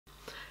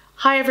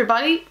Hi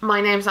everybody, my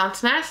name's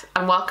Antoinette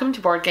and welcome to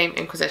Board Game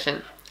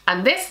Inquisition,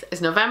 and this is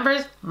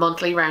November's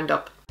monthly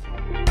roundup.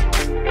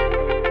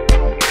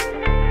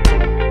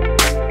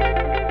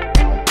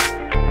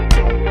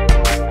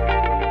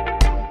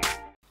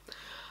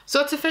 So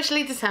it's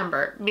officially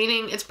December,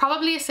 meaning it's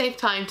probably a safe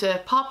time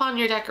to pop on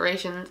your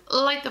decorations,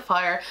 light the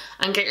fire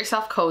and get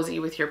yourself cozy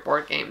with your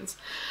board games.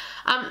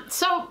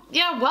 So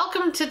yeah,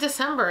 welcome to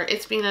December.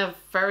 It's been a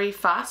very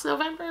fast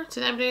November.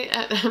 Did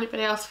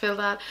anybody else feel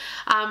that?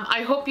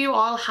 I hope you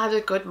all had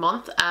a good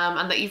month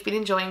and that you've been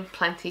enjoying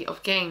plenty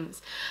of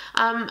games.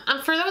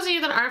 And for those of you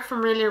that aren't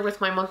familiar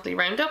with my monthly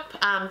roundup,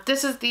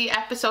 this is the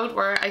episode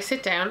where I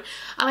sit down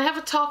and I have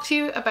a talk to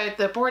you about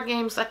the board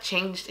games that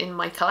changed in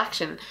my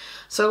collection.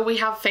 So we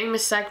have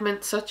famous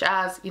segments such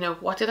as, you know,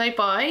 what did I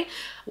buy?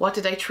 What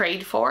did I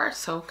trade for?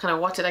 So kind of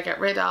what did I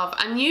get rid of?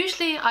 And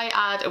usually I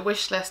add a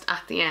wish list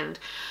at the end.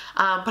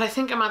 But I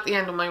think I'm at the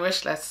end of my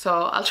wish list,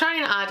 so I'll try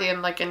and add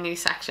in like a new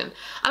section.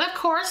 And of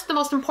course, the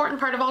most important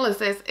part of all of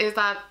this is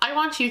that I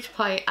want you to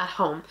play at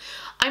home.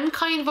 I'm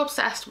kind of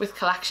obsessed with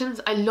collections.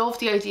 I love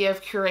the idea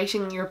of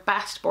curating your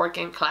best board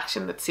game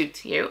collection that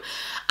suits you,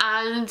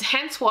 and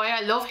hence why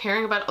I love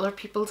hearing about other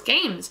people's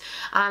games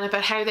and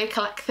about how they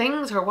collect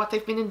things or what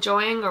they've been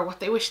enjoying or what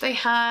they wish they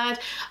had.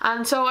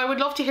 And so I would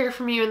love to hear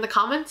from you in the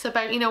comments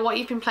about, you know, what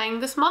you've been playing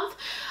this month,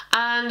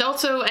 and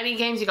also any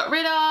games you got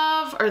rid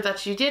of or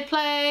that you did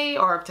play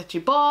or that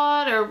you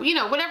bought, or you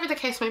know, whatever the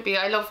case might be.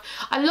 I love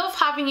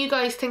having you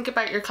guys think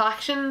about your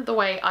collection the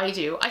way I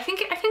do. I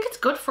think it's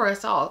good for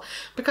us all,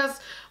 because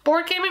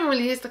board gaming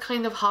really is the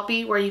kind of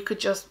hobby where you could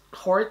just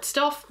hoard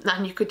stuff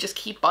and you could just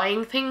keep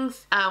buying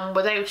things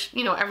without,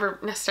 you know, ever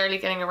necessarily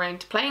getting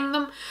around to playing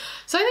them.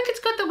 So I think it's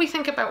good that we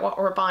think about what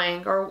we're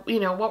buying, or you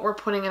know, what we're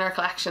putting in our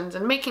collections,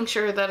 and making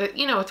sure that it,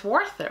 you know, it's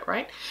worth it,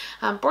 right?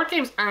 Board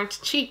games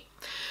aren't cheap.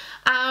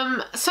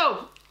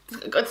 So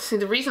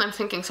the reason I'm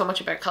thinking so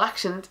much about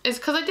collections is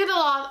because I did a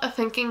lot of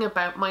thinking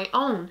about my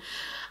own.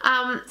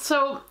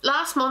 So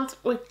last month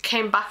we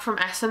came back from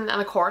Essen,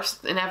 and of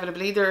course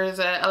inevitably there's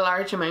a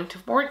large amount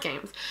of board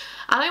games,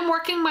 and I'm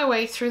working my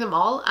way through them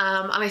all,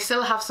 and I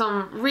still have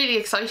some really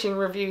exciting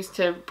reviews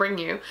to bring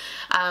you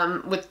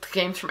with the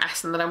games from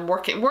Essen that I'm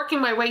working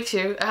my way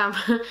to.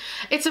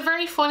 It's a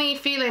very funny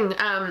feeling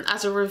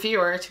as a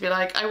reviewer to be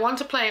like, I want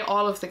to play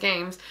all of the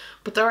games,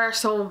 but there are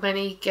so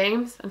many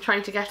games and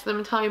trying to get to them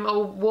in time,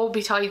 oh woe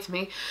betide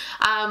me.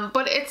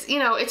 But it's, you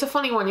know, it's a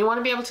funny one. You want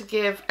to be able to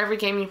give every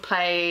game you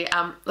play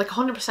like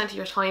 100% of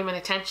your time and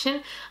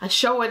attention and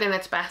show it in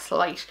its best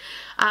light.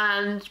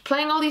 And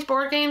playing all these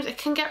board games, it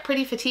can get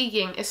pretty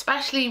fatiguing,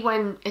 especially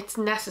when it's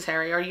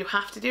necessary or you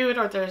have to do it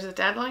or there's a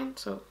deadline.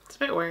 So it's a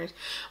bit weird.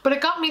 But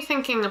it got me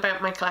thinking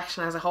about my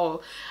collection as a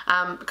whole,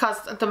 because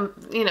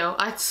you know,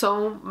 I had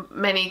so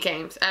many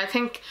games. I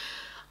think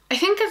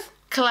as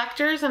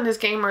collectors and as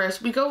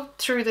gamers, we go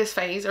through this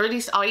phase, or at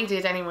least I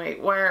did anyway,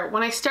 where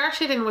when I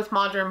started in with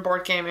modern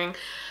board gaming,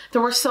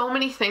 there were so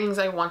many things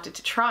I wanted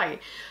to try.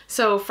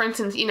 So for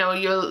instance, you know,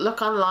 you'll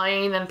look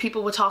online and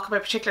people will talk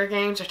about particular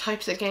games or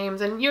types of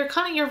games, and you're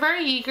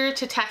very eager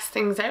to test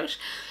things out.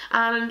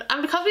 And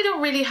because we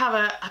don't really have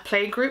a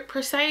play group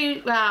per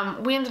se,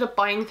 we ended up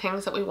buying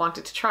things that we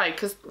wanted to try,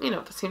 because, you know,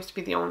 that seems to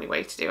be the only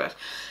way to do it.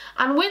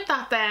 And with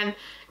that then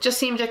just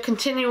seemed a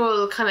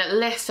continual kind of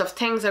list of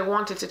things I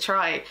wanted to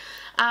try.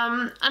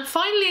 And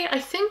finally, I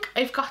think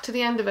I've got to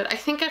the end of it. I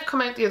think I've come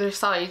out the other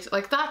side.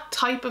 Like, that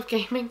type of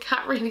gaming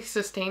can't really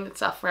sustain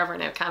itself forever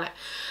now, can it?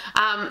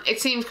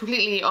 It seems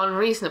completely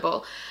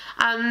unreasonable.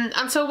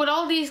 And so with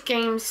all these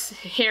games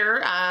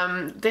here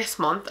this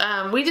month,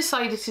 we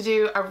decided to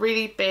do a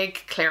really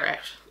big clear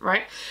out,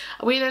 right?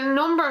 We had a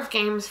number of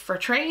games for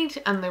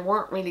trade and they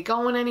weren't really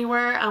going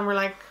anywhere, and we're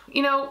like,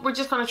 you know, we're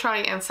just going to try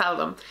and sell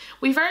them.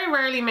 We very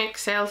rarely make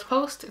sales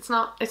posts. It's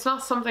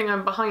not something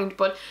I'm behind,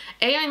 but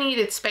A, I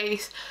needed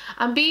space,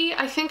 and B,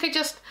 I think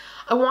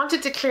I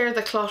wanted to clear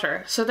the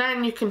clutter, so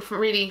then you can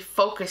really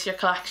focus your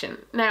collection.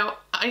 Now,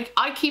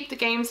 I keep the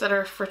games that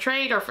are for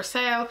trade or for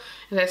sale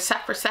in a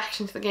separate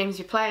section to the games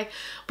you play,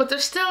 but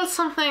there's still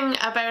something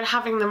about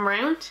having them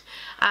around,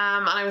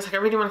 and I was like, I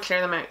really want to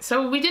clear them out.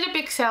 So we did a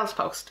big sales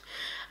post,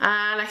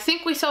 and I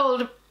think we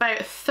sold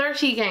about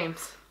 30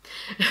 games.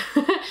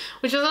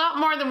 Which was a lot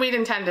more than we'd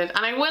intended,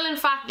 and I will in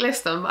fact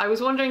list them. I was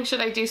wondering, should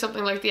I do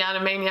something like the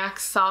Animaniacs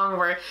song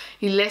where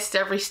you list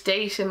every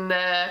state in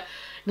the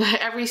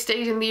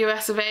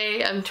US of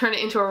A and turn it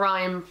into a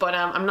rhyme, but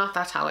I'm not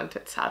that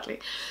talented, sadly.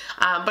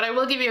 But I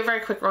will give you a very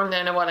quick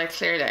rundown of what I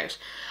cleared out.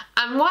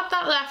 And what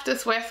that left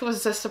us with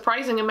was a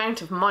surprising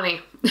amount of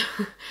money.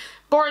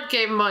 Board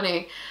game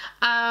money.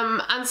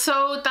 And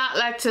so that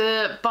led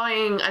to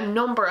buying a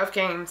number of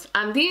games,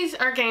 and these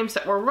are games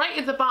that were right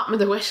at the bottom of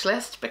the wish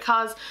list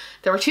because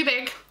they were too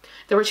big,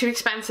 they were too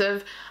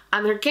expensive,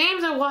 and they're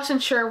games I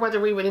wasn't sure whether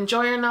we would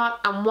enjoy or not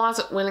and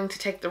wasn't willing to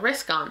take the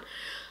risk on.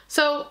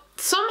 So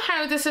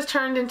somehow this has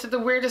turned into the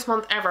weirdest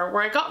month ever,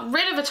 where I got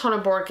rid of a ton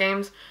of board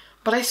games,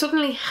 but I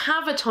suddenly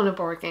have a ton of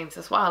board games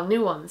as well.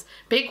 New ones,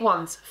 big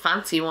ones,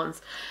 fancy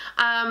ones.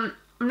 I'm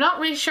not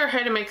really sure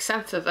how to make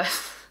sense of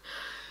this.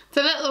 It's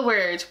a little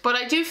weird, but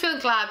I do feel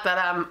glad that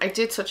I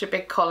did such a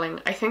big culling.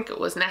 I think it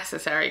was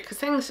necessary because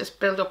things just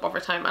build up over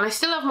time, and I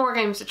still have more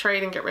games to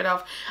trade and get rid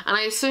of, and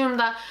I assume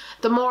that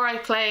the more I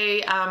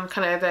play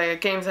kind of the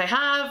games I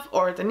have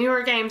or the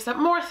newer games, that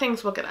more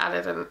things will get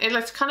added, and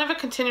it's kind of a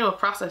continual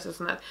process,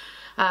 isn't it?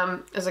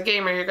 As a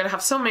gamer, you're going to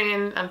have some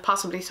in and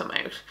possibly some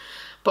out.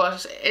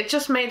 But it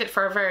just made it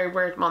for a very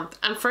weird month.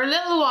 And for a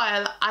little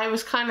while, I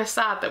was kind of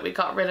sad that we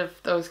got rid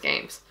of those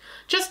games.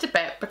 Just a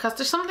bit, because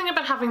there's something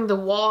about having the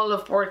wall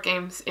of board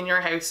games in your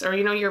house, or,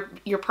 you know,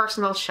 your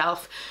personal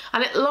shelf.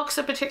 And it looks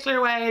a particular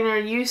way and you're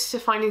used to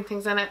finding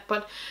things in it.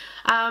 But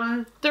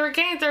they're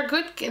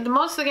good.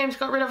 Most of the games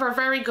got rid of are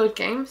very good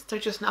games. They're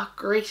just not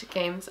great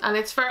games. And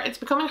it's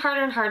becoming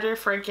harder and harder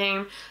for a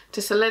game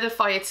to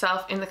solidify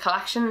itself in the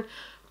collection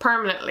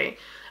permanently.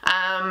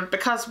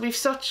 Because we've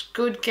such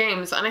good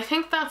games, and I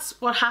think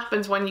that's what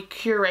happens when you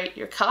curate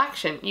your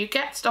collection. You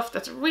get stuff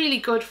that's really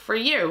good for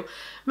you,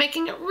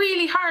 making it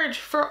really hard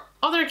for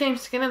other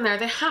games to get in there.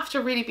 They have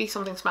to really be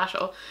something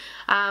special.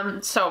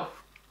 So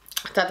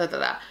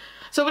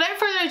without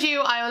further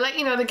ado, I will let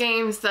you know the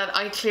games that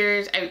I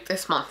cleared out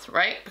this month,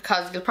 right?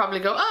 Because you'll probably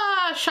go,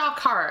 shock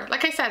horror.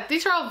 Like I said,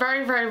 these are all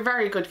very, very,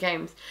 very good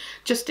games.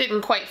 Just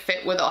didn't quite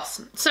fit with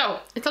us. So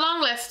it's a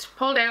long list.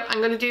 Hold out. I'm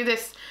going to do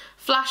this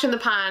flash in the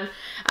pan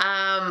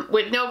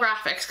with no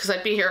graphics, because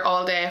I'd be here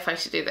all day if I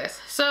should do this.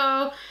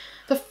 So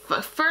the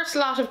first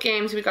lot of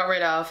games we got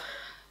rid of,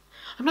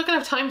 I'm not going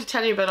to have time to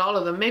tell you about all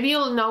of them. Maybe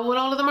you'll know what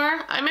all of them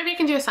are. Maybe I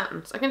can do a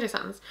sentence. I can do a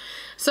sentence.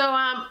 So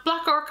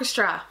Black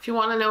Orchestra, if you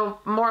want to know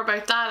more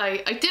about that,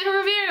 I did a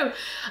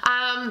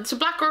review. So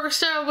Black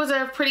Orchestra was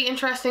a pretty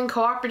interesting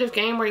cooperative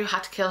game where you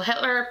had to kill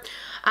Hitler.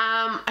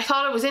 I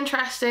thought it was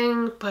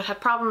interesting, but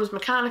had problems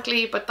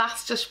mechanically, but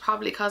that's just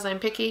probably because I'm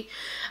picky.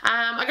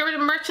 I got rid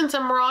of Merchants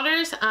and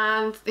Marauders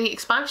and the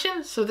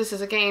expansion. So this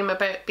is a game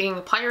about being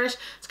a pirate.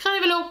 It's kind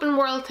of an open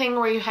world thing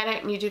where you head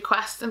out and you do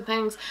quests and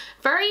things.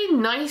 Very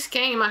nice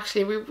game,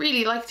 actually. We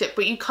really liked it,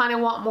 but you kind of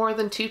want more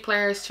than 2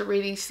 players to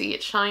really see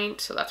it shine,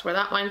 so that's where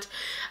that went.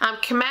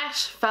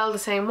 Kemet fell the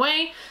same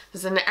way.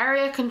 There's an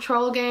area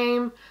control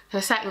game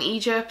set in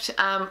Egypt.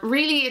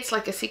 Really, it's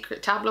like a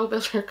secret tableau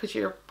builder because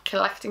you're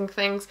collecting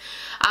things,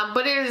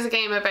 but it is a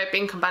game about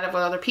being competitive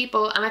with other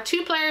people, and at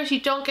 2 players you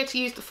don't get to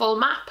use the full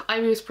map. I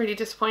was pretty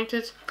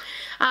disappointed.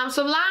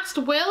 So Last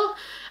Will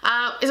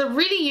is a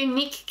really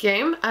unique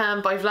game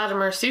by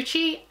Vladimir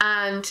Suchi,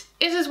 and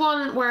it is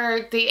one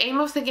where the aim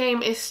of the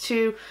game is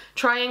to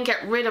try and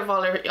get rid of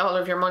all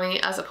of your money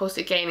as opposed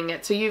to gaining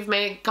it. So you've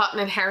got an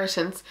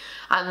inheritance,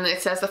 and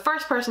it says the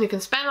first person who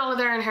can spend all of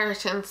their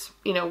inheritance,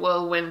 you know,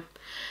 will win.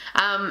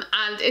 And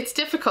it's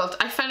difficult.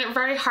 I found it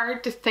very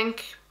hard to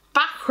think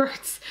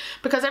backwards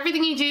because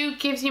everything you do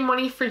gives you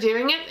money for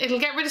doing it. It'll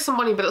get rid of some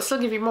money, but it'll still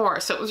give you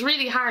more. So it was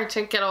really hard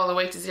to get all the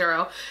way to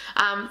 0.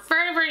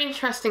 Very, very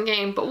interesting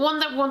game, but one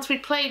that once we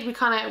played, we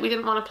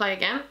didn't want to play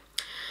again.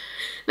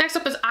 Next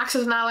up is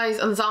Axis and Allies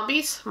and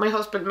Zombies. My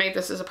husband made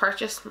this as a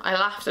purchase. I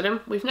laughed at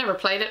him. We've never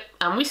played it,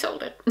 and we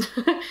sold it.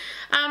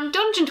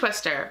 Dungeon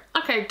Twister.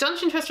 Okay,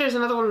 Dungeon Twister is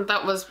another one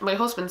that was my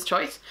husband's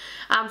choice.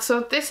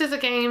 So this is a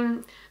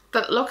game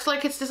that looks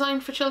like it's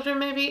designed for children,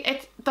 maybe.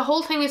 The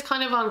whole thing is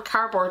kind of on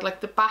cardboard, like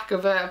the back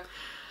of a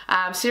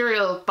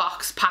cereal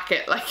box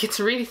packet. Like, it's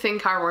really thin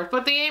cardboard.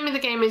 But the aim of the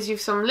game is you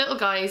have some little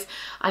guys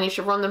and you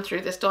should run them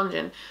through this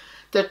dungeon.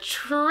 The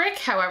trick,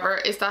 however,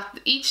 is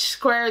that each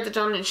square of the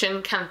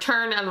dungeon can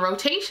turn and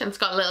rotate, and it's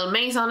got a little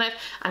maze on it,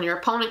 and your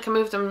opponent can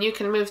move them and you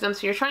can move them,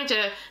 so you're trying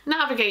to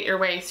navigate your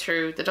way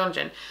through the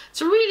dungeon. It's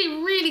a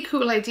really, really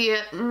cool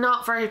idea,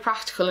 not very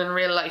practical in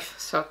real life,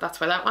 so that's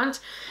where that went.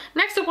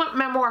 Next up went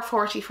Memoir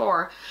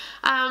 44.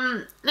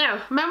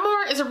 Now,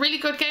 Memoir is a really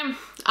good game.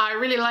 I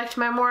really liked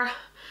Memoir.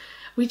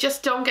 We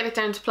just don't get it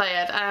down to play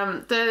it.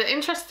 The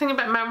interesting thing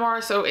about Memoir,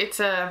 so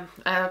it's a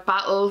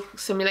battle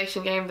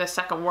simulation game, the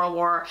Second World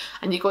War,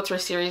 and you go through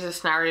a series of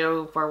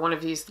scenarios where one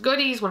of you uses the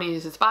goodies, one of you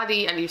uses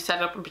baddie, and you set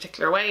it up in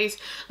particular ways.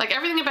 Like,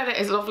 everything about it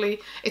is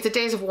lovely. It's a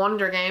Days of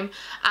Wonder game,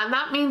 and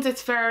that means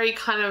it's very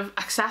kind of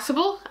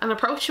accessible and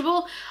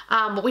approachable,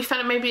 but we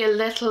found it maybe a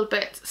little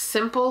bit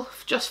simple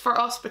just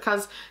for us,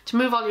 because to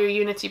move all your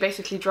units, you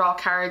basically draw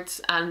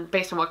cards, and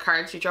based on what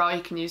cards you draw,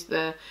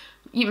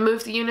 you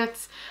move the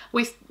units.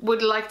 We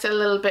would like a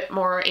little bit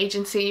more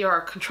agency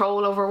or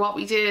control over what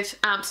we did.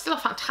 Still a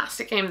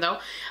fantastic game though.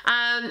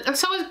 And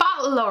so is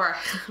Battle Lore.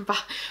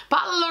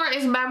 Battle Lore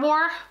is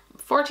Memoir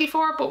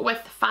 44 but with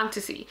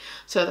fantasy.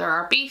 So there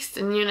are beasts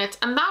and units,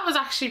 and that was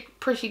actually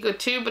pretty good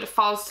too, but it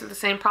falls to the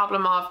same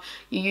problem of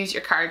you use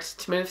your cards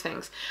to move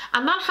things.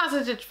 And that has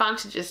its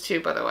advantages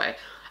too, by the way.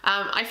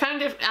 I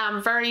found it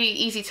very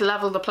easy to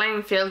level the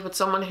playing field with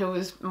someone who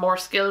was more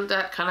skilled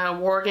at kind of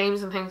war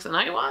games and things than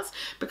I was,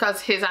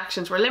 because his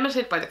actions were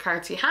limited by the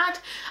cards he had,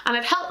 and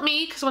it helped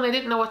me because when I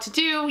didn't know what to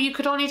do, you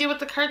could only do what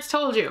the cards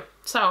told you.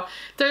 So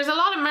there's a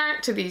lot of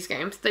merit to these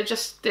games. They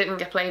just didn't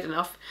get played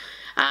enough.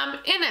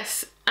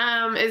 Innis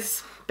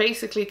is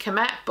basically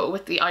Kemet but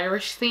with the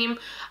Irish theme,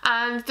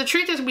 and the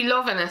truth is we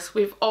love Innis.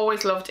 We've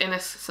always loved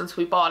Innis since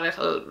we bought it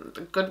a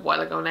good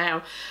while ago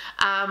now.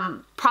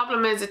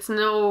 Problem is it's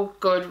no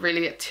good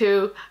really at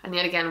 2, and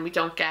yet again we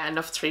don't get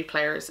enough 3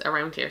 players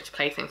around here to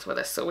play things with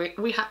us, so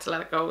we had to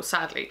let it go,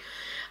 sadly.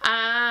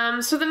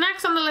 So the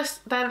next on the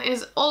list then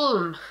is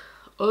Ulm.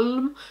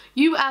 Ulm,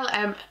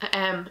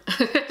 U-L-M-M,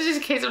 just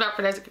in case I'm not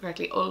pronouncing it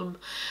correctly, Ulm,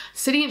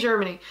 city in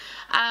Germany.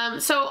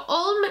 So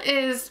Ulm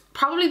is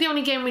probably the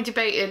only game we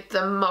debated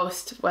the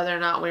most whether or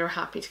not we were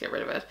happy to get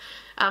rid of it.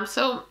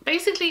 So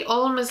basically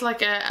Ulm is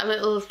like a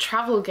little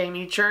travel game.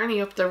 You journey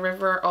up the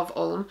river of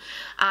Ulm,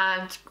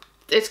 and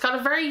it's got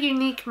a very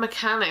unique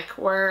mechanic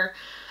where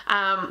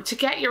to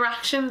get your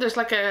action, there's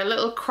like a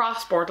little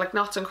crossboard, like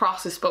noughts and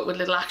crosses, but with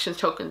little action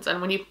tokens,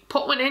 and when you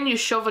put one in, you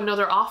shove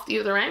another off the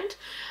other end,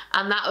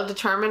 and that'll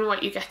determine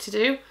what you get to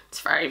do. It's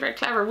very, very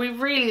clever. We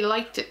really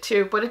liked it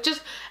too, but it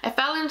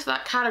fell into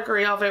that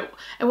category of it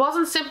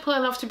wasn't simple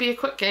enough to be a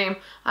quick game,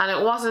 and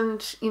it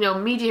wasn't, you know,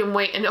 medium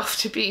weight enough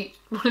to be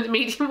one of the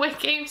medium weight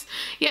games.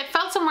 Yeah, it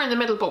felt somewhere in the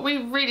middle, but we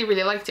really,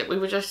 really liked it. We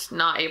were just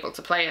not able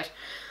to play it.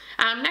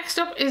 Next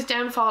up is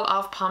Downfall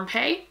of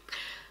Pompeii.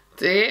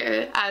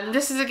 And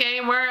this is a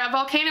game where a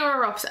volcano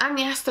erupts, and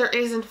yes, there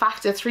is in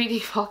fact a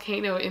 3D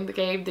volcano in the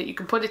game that you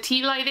can put a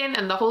tea light in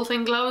and the whole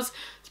thing glows.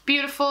 It's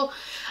beautiful.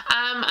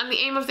 And the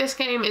aim of this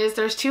game is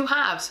there's 2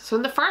 halves. So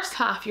in the first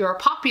half you're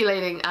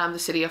populating the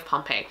city of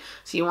Pompeii,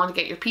 so you want to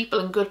get your people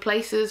in good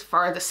places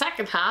for the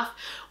second half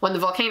when the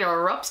volcano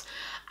erupts,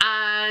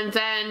 and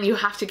then you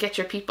have to get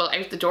your people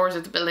out the doors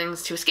of the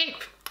buildings to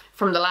escape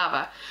from the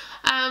lava.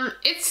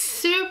 It's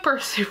super,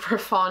 super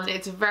fun.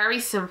 It's very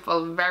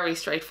simple, very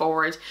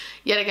straightforward.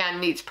 Yet again,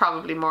 needs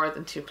probably more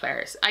than 2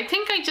 players. I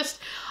think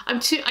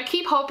I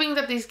keep hoping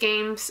that these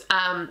games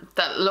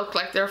that look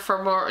like they're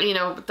for more, you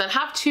know, that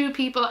have 2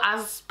 people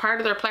as part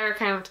of their player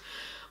count,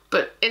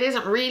 but it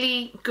isn't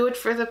really good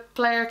for the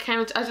player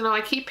count. I don't know,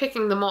 I keep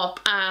picking them up.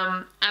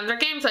 And they're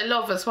games I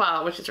love as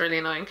well, which is really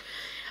annoying.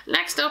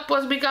 Next up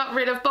was we got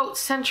rid of both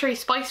Century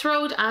Spice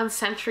Road and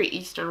Century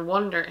Eastern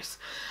Wonders.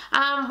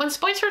 When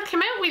Spice Road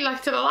came out, we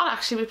liked it a lot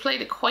actually. We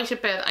played it quite a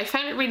bit. I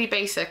found it really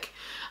basic.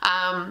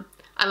 And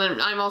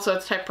I'm also the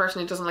type of person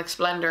who doesn't like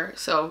Splendor,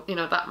 so you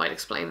know that might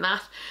explain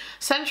that.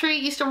 Century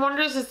Eastern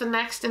Wonders is the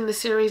next in the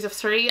series of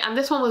 3, and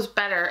this one was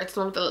better. It's the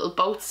one with the little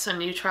boats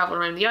and you travel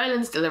around the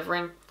islands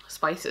delivering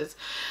spices.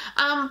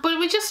 But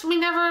we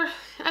never,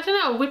 I don't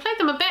know, we played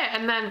them a bit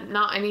and then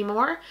not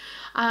anymore.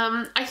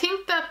 I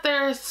think that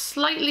they're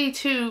slightly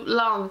too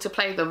long to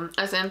play them,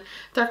 as in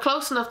they're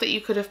close enough that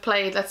you could have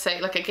played, let's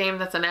say, like a game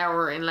that's an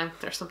hour in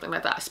length or something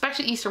like that.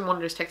 Especially Eastern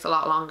Wonders takes a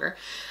lot longer.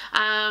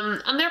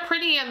 And they're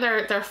pretty and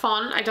they're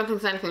fun. I don't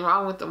think there's anything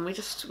wrong with them. We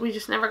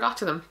just never got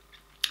to them.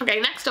 Okay,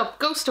 next up,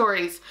 Ghost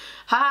Stories.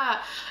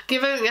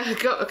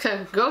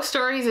 Ghost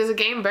Stories is a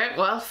game about,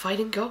 well,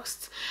 fighting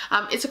ghosts.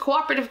 It's a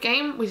cooperative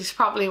game, which is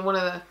probably one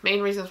of the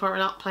main reasons why we're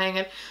not playing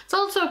it. It's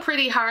also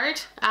pretty hard,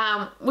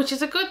 which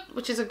is a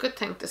good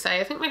thing to say.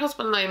 I think my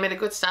husband and I made a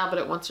good stab at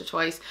it once or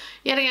twice.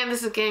 Yet again,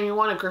 this is a game you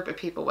want a group of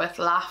people with,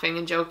 laughing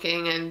and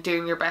joking and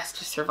doing your best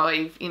to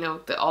survive, you know,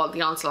 the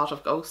onslaught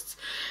of ghosts.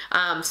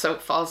 So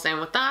it falls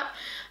down with that.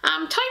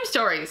 Time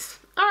Stories.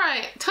 All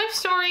right, Time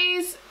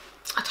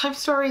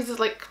Stories is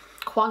like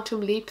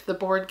Quantum Leap, the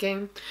board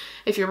game.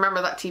 If you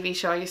remember that TV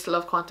show, I used to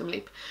love Quantum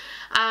Leap.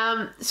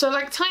 So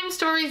like Time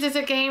Stories is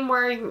a game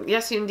where,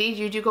 yes indeed,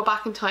 you do go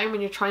back in time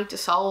and you're trying to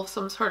solve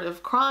some sort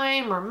of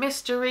crime or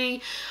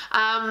mystery.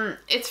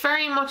 It's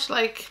very much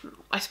like,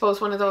 I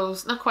suppose, one of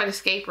those, not quite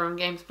escape room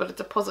games, but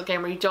it's a puzzle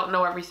game where you don't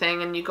know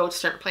everything and you go to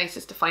certain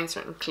places to find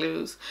certain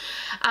clues.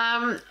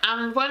 And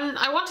when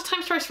I wanted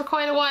Time Stories for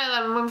quite a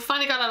while, and when we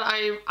finally got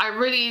it, I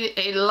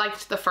really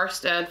liked the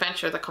first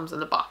adventure that comes in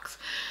the box.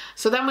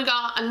 So then we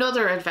got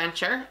another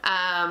adventure,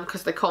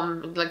 because they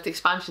come, like the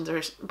expansions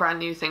are brand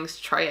new things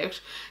to try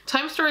out.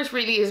 Time Stories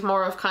really is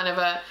more of kind of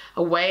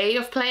a way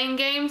of playing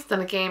games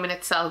than a game in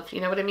itself, you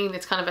know what I mean?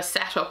 It's kind of a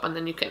setup and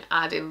then you can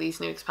add in these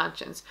new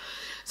expansions.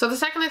 So the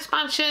second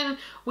expansion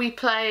we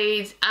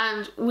played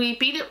and we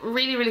beat it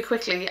really, really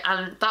quickly,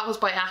 and that was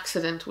by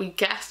accident. We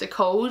guessed a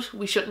code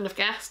we shouldn't have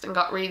guessed and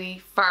got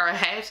really far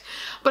ahead.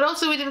 But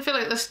also we didn't feel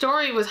like the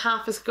story was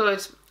half as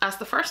good as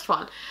the first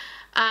one.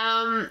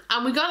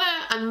 And we got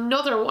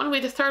another one, we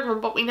had a third one,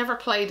 but we never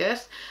played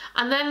it.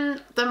 And then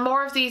the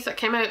more of these that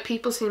came out,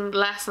 people seemed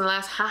less and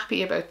less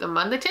happy about them,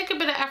 and they take a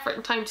bit of effort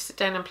and time to sit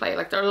down and play.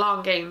 Like, they're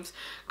long games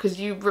because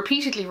you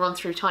repeatedly run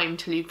through time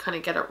till you kind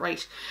of get it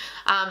right.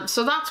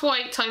 So that's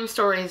why Time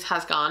Stories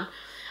has gone.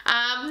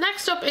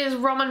 Next up is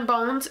Rum and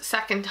Bones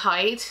Second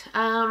Tide.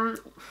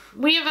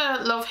 We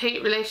have a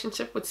love-hate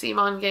relationship with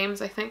Simon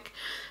Games, I think.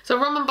 So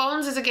Rum and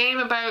Bones is a game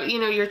about, you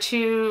know, your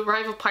 2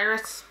 rival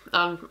pirates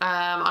on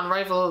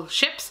rival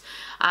ships,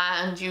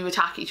 and you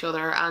attack each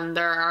other, and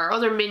there are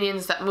other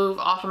minions that move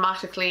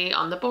automatically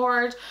on the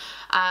board.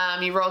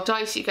 You roll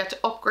dice, you get to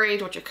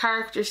upgrade what your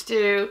characters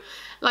do.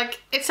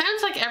 Like, it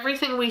sounds like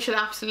everything we should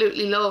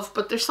absolutely love,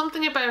 but there's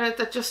something about it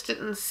that just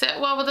didn't sit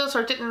well with us,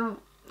 or didn't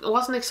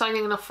wasn't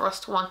exciting enough for us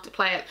to want to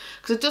play it,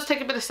 because it does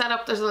take a bit of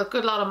setup. There's a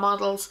good lot of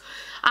models.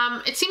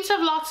 It seems to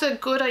have lots of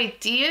good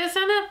ideas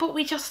in it, but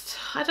we just,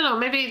 I don't know,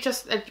 maybe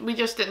we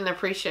just didn't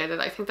appreciate it.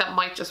 I think that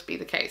might just be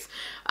the case.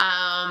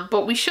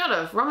 But we should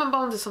have. Rum and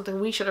Bones is something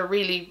we should have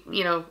really,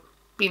 you know,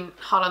 been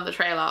hot on the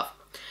trail of.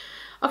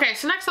 Okay,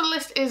 so next on the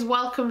list is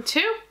Welcome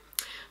To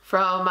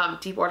from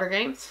Deep Water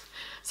Games.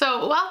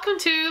 So Welcome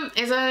To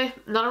is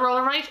not a roll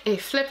and write, a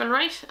flip and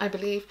write, I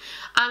believe.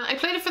 And I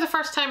played it for the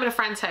first time at a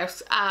friend's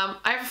house. I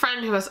have a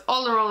friend who has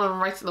all the roll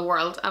and writes in the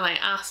world, and I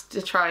asked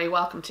to try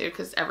Welcome To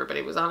because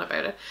everybody was on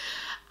about it.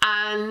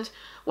 And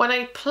when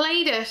I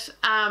played it,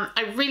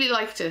 I really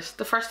liked it.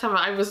 The first time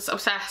I was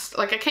obsessed.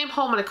 Like, I came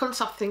home and I couldn't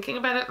stop thinking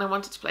about it, and I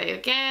wanted to play it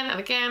again and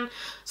again.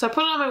 So I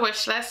put it on my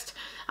wish list.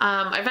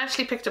 I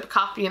eventually picked up a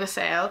copy in a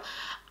sale.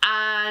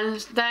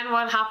 And then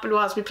what happened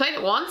was we played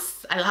it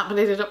once. I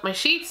laminated up my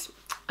sheets.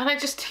 And I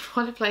just didn't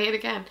want to play it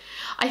again.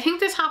 I think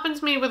this happens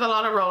to me with a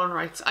lot of roll and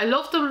writes. I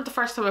loved them the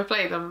first time I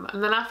played them,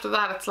 and then after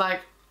that it's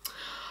like,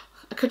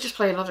 I could just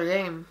play another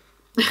game.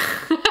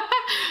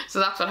 So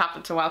that's what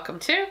happened to Welcome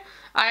To.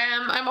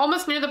 I'm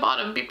almost near the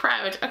bottom, be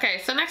proud.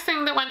 Okay, so next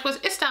thing that went was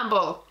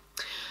Istanbul.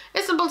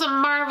 Istanbul's a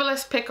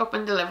marvellous pick up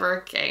and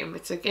deliver game.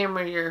 It's a game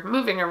where you're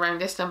moving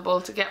around Istanbul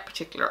to get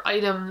particular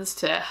items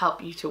to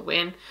help you to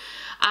win.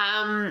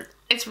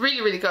 It's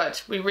really, really good.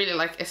 We really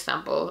like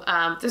Istanbul.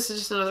 This is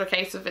just another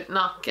case of it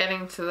not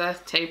getting to the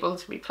table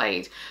to be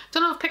played.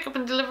 Don't know if pick up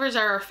and delivers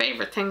are our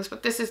favourite things,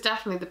 but this is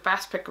definitely the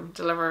best pick up and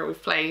deliver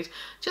we've played.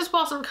 Just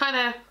wasn't kind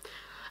of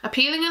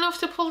appealing enough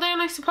to pull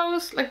down, I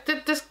suppose. Like,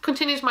 this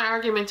continues my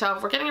argument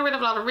of we're getting rid of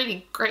a lot of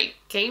really great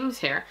games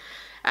here.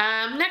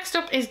 Next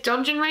up is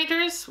Dungeon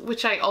Raiders,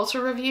 which I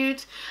also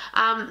reviewed.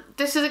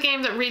 This is a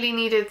game that really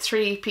needed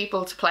 3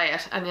 people to play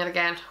it, and yet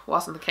again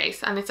wasn't the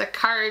case. And it's a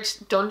card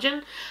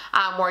dungeon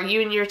where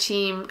you and your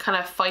team kind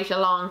of fight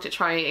along to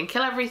try and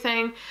kill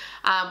everything,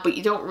 but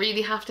you don't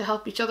really have to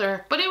help each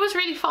other. But it was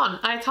really fun.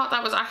 I thought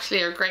that was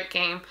actually a great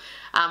game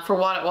for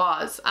what it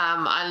was,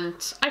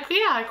 and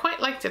I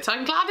quite liked it. So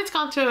I'm glad it's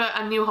gone to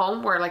a new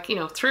home where, like, you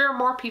know, 3 or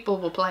more people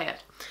will play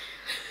it.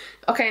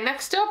 Okay,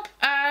 next up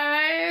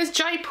is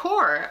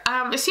Jaipur.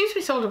 It seems to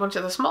be sold a bunch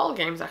of the small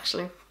games,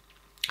 actually.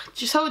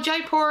 So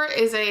Jaipur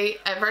is a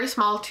very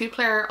small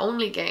 2-player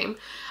only game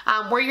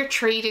where you're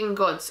trading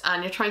goods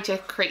and you're trying to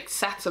create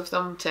sets of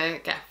them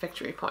to get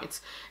victory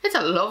points. It's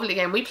a lovely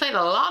game. We played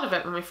a lot of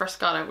it when we first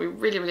got it. We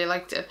really, really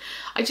liked it.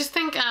 I just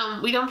think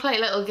we don't play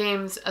little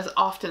games as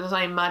often as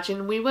I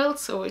imagine we will,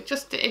 so it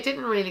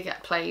didn't really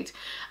get played.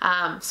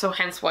 So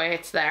hence why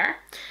it's there.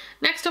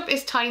 Next up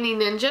is Tiny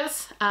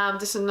Ninjas.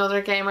 This is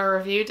another game I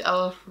reviewed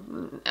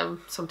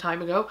some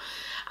time ago.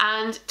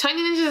 And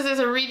Tiny Ninjas is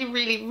a really,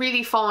 really,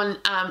 really fun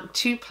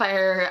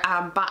 2-player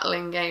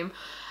battling game.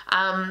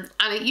 And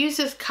it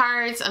uses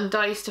cards and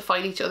dice to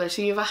fight each other.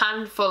 So you have a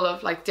handful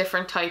of like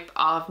different type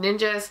of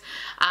ninjas,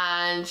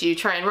 and you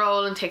try and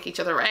roll and take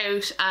each other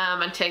out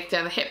and take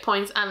down the hit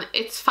points. And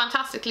it's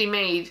fantastically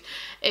made.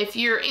 If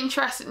you're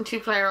interested in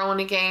 2-player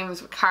only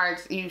games with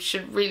cards, you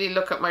should really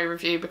look at my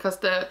review, because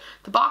the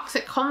box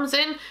it comes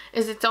in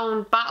is its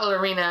own battle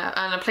arena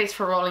and a place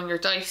for rolling your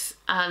dice.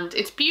 And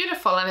it's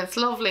beautiful and it's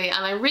lovely,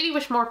 and I really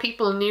wish more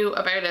people knew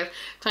about it.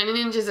 Tiny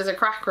Ninjas is a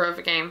cracker of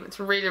a game. It's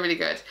really, really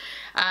good.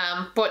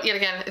 But yet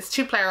again, it's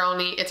 2-player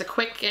only. It's a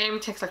quick game.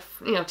 It takes like,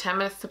 you know, 10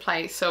 minutes to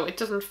play, so it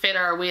doesn't fit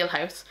our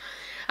wheelhouse.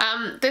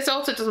 This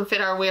also doesn't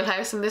fit our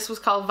wheelhouse, and this was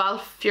called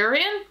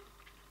Valfurion.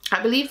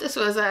 I believe this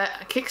was a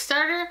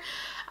Kickstarter.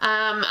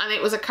 And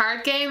it was a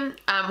card game.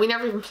 We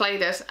never even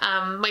played it.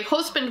 My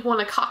husband won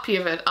a copy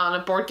of it on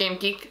a Board Game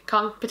Geek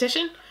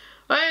competition.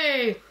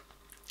 Hey!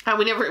 And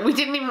we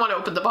didn't even want to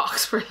open the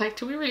box. We're like,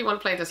 do we really want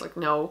to play this? Like,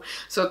 no.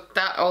 So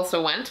that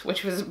also went,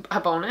 which was a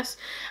bonus.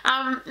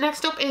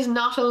 Next up is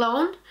Not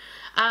Alone.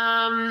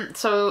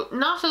 So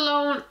Not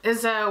Alone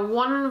is a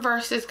 1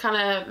 versus kind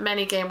of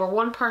many game where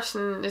one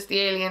person is the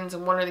aliens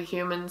and one are the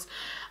humans,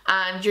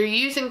 and you're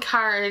using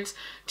cards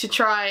to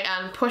try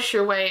and push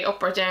your way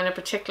up or down a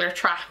particular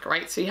track,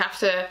 right? So you have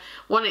to,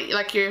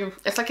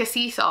 it's like a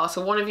seesaw,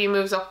 so one of you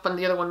moves up and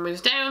the other one moves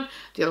down,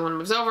 the other one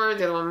moves over,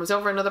 the other one moves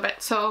over another bit.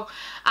 So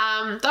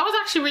that was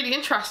actually really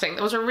interesting.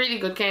 It was a really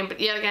good game, but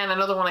yet again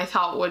another one I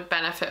thought would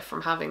benefit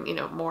from having, you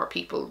know, more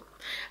people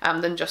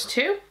than just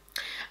 2.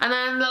 And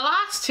then the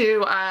last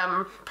 2,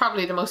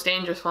 probably the most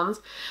dangerous ones,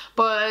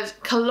 but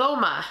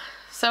Coloma.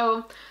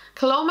 So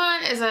Coloma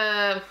is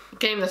a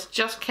game that's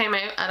just came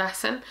out at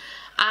Essen,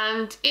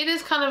 and it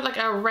is kind of like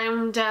a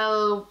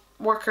roundel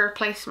worker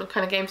placement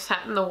kind of game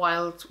set in the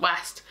Wild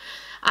West.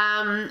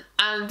 And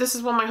this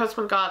is one my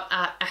husband got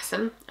at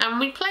Essen, and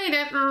we played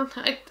it, and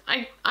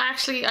I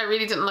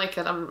really didn't like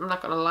it. I'm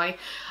not gonna lie.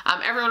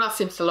 Everyone else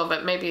seems to love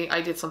it. Maybe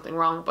I did something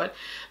wrong, but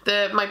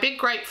my big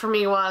gripe for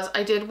me was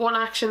I did 1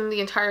 action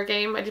the entire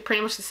game. I did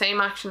pretty much the same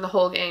action the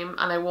whole game,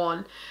 and I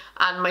won.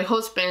 and my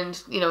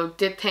husband, you know,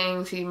 did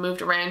things, he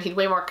moved around, he'd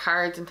way more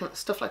cards and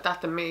stuff like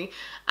that than me,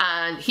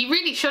 and he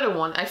really should have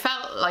won. I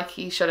felt like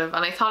he should have,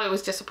 and I thought it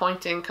was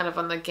disappointing kind of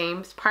on the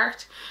game's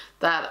part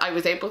that I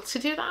was able to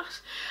do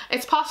that.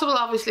 It's possible,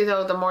 obviously,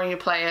 though, the more you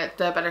play it,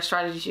 the better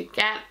strategies you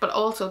get, but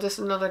also this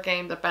is another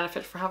game that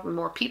benefits for having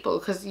more people,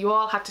 because you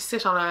all had to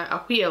sit on a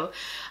wheel,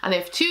 and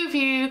if two of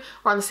you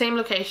were on the same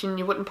location,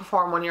 you wouldn't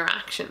perform one of your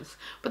actions.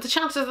 But the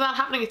chances of that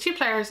happening with 2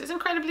 players is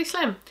incredibly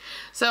slim.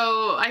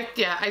 So I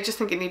just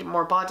think it needed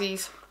more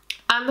bodies.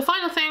 And the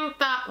final thing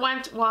that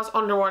went was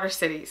underwater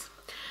cities.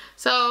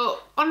 So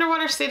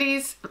underwater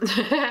cities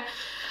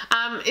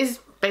is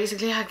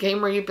basically a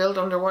game where you build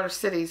underwater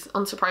cities,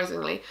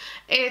 unsurprisingly.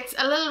 It's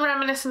a little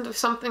reminiscent of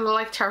something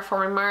like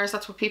Terraforming Mars,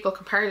 that's what people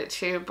compared it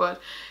to, but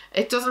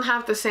it doesn't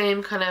have the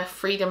same kind of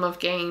freedom of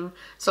game.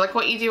 So like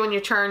what you do on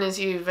your turn is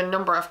you have a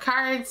number of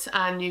cards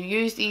and you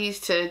use these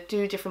to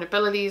do different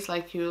abilities,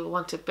 like you'll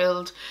want to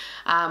build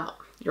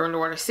your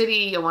underwater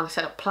city, you'll want to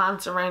set up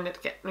plants around it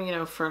to get, you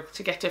know,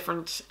 to get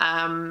different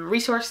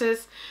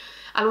resources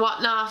and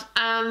whatnot.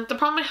 And the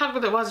problem I had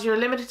with it was you're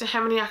limited to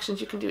how many actions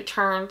you can do a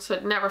turn, so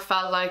it never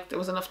felt like there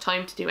was enough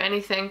time to do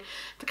anything.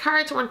 The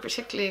cards weren't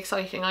particularly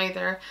exciting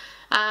either.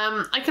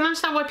 I can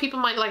understand why people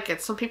might like it.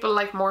 Some people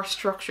like more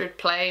structured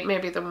play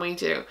maybe than we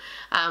do,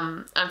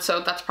 and so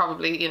that's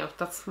probably, you know,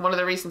 that's one of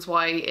the reasons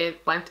why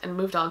it went and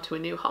moved on to a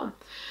new home.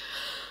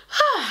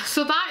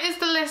 So that is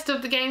the list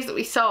of the games that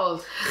we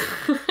sold.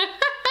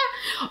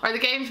 Or the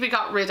games we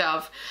got rid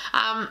of.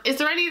 Is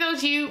there any of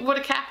those you would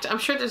have kept? I'm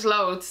sure there's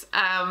loads.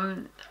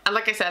 And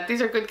like I said,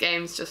 these are good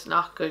games, just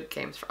not good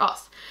games for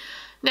us.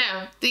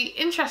 Now, the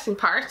interesting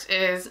part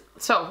is,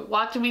 so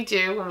what did we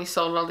do when we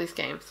sold all these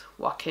games?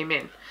 What came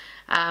in?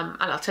 And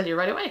I'll tell you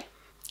right away.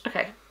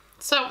 Okay,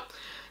 so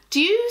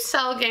do you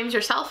sell games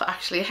yourself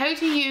actually? How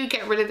do you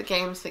get rid of the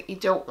games that you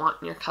don't want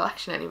in your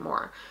collection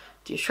anymore?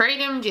 Do you trade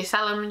them? Do you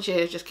sell them? Do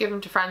you just give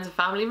them to friends and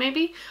family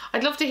maybe?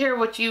 I'd love to hear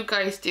what you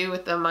guys do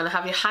with them, and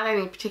have you had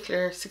any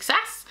particular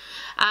success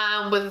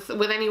with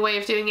any way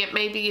of doing it?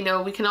 Maybe, you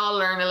know, we can all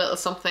learn a little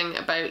something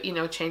about, you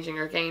know, changing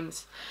our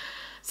games.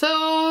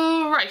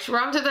 So, right, we're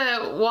on to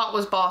the what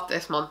was bought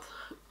this month.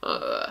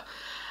 I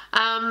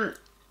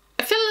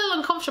feel a little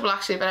uncomfortable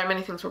actually about how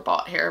many things were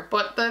bought here,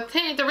 but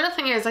the real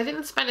thing is I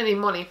didn't spend any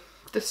money.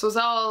 This was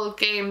all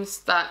games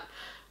that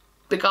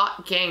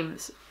begot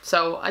games.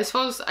 So I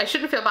suppose I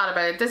shouldn't feel bad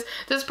about it. This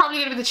is probably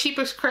going to be the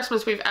cheapest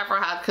Christmas we've ever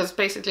had, because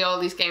basically all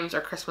these games are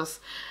Christmas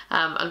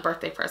and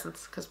birthday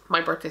presents, because my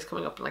birthday's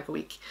coming up in like a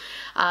week.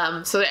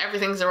 So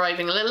everything's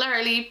arriving a little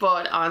early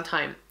but on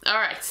time.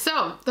 Alright,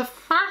 so the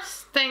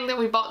first thing that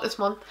we bought this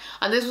month,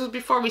 and this was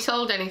before we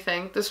sold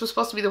anything, this was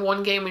supposed to be the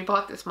one game we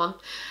bought this month,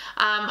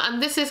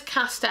 and this is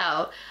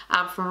Castel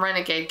from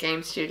Renegade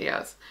Game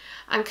Studios.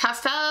 And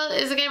Castel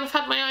is a game I've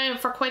had my eye on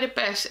for quite a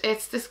bit.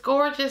 It's this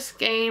gorgeous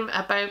game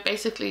about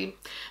basically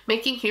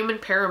making human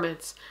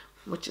pyramids,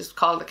 which is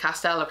called the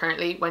Castel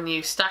apparently, when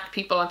you stack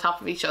people on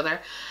top of each other.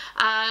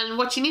 And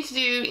what you need to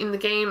do in the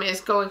game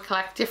is go and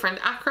collect different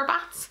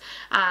acrobats,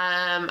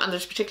 and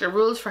there's particular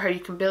rules for how you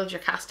can build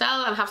your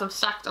Castel and have them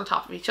stacked on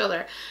top of each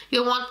other.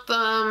 You'll want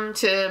them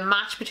to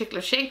match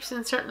particular shapes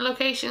in certain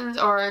locations,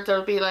 or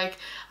there'll be like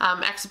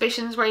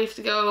exhibitions where you have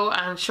to go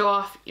and show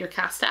off your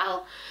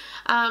Castel.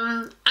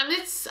 And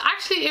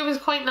it was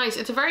quite nice.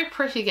 It's a very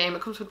pretty game.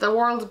 It comes with the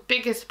world's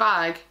biggest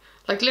bag,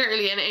 like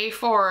literally an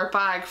A4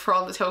 bag for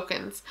all the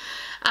tokens.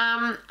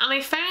 And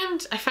I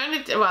found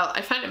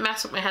it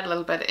messed with my head a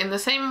little bit, in the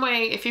same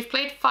way if you've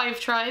played 5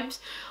 Tribes,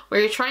 where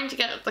you're trying to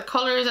get the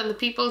colours and the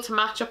people to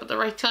match up at the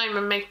right time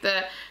and make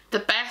the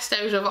best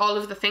out of all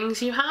of the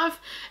things you have.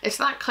 It's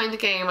that kind of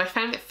game. I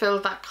found it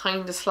filled that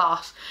kind of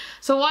slot.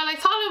 So while I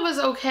thought it was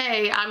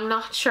okay, I'm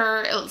not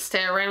sure it'll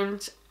stay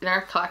around in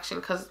our collection,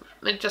 because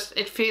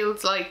it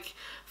feels like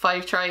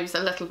 5 Tribes a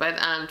little bit,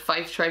 and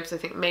 5 Tribes I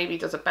think maybe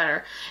does it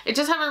better. It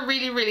does have a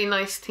really, really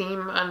nice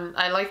theme, and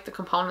I like the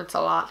components a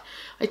lot.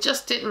 It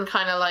just didn't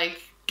kind of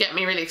like get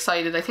me really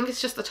excited. I think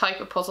it's just the type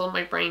of puzzle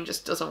my brain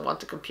just doesn't want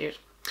to compute.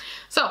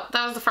 So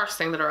that was the first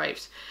thing that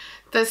arrived.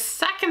 The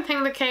second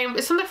thing that came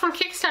is something from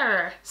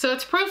Kickstarter. So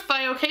it's proof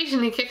I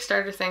occasionally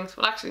Kickstarter things.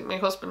 Well, actually my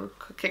husband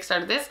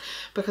Kickstarted this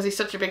because he's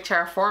such a big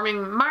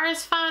Terraforming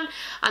Mars fan,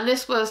 and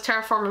this was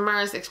Terraforming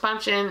Mars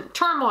expansion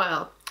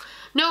Turmoil.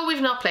 No,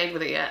 we've not played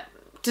with it yet.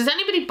 Does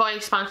anybody buy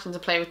expansions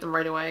and play with them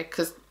right away?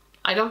 Because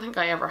I don't think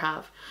I ever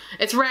have.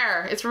 It's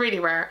rare. It's really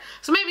rare.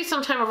 So maybe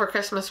sometime over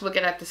Christmas we'll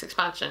get out this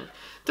expansion.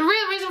 The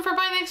real reason for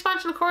buying the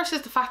expansion, of course,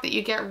 is the fact that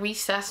you get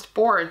recessed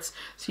boards.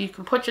 So you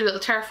can put your little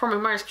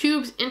Terraforming Mars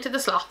cubes into the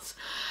slots.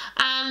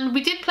 And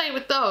we did play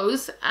with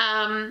those.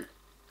 And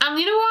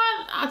you know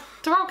what?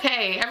 They're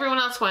okay. Everyone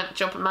else went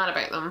jumping mad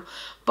about them.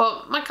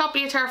 But my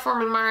copy of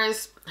Terraforming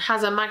Mars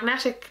has a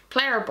magnetic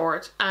player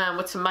board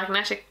with some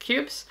magnetic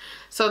cubes.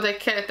 So they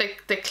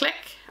click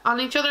on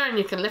each other and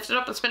you can lift it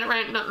up and spin it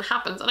around and nothing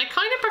happens. And I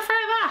kind of prefer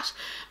that.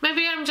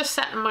 Maybe I'm just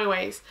set in my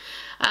ways.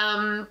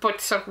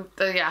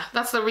 Yeah,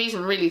 that's the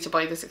reason really to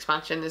buy this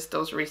expansion, is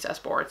those recess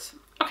boards.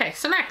 Okay,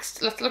 so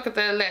next, let's look at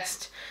the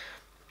list.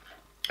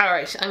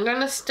 Alright, I'm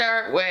going to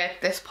start with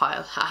this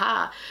pile.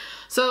 Haha.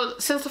 So,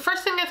 since the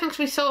first thing I think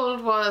we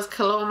sold was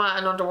Coloma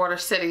and Underwater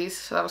Cities,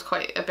 so that was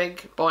quite a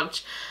big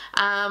bunch,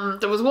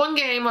 there was one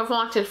game I've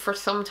wanted for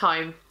some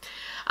time,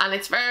 and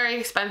it's very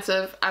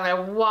expensive, and I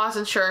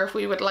wasn't sure if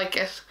we would like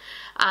it,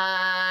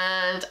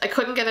 and I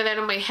couldn't get it out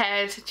of my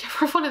head. Do you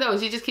ever have one of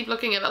those? You just keep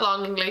looking at it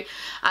longingly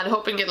and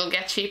hoping it'll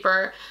get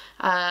cheaper,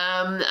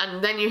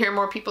 and then you hear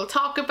more people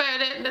talk about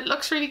it, and it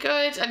looks really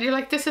good, and you're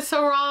like, this is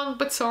so wrong,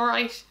 but so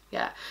right.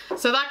 Yeah,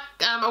 so that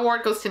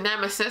award goes to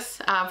Nemesis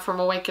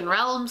from Awakened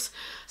Realms.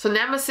 So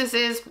Nemesis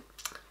is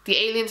the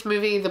Aliens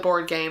movie, the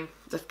board game.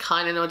 There's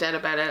kind of no doubt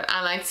about it.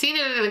 And I'd seen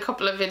it in a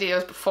couple of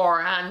videos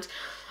before, and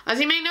as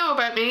you may know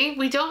about me,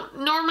 we don't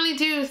normally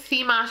do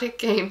thematic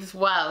games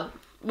well.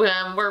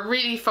 We're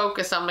really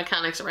focused on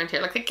mechanics around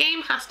here. Like, the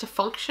game has to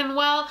function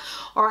well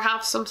or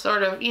have some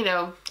sort of, you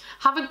know,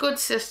 have a good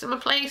system in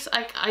place.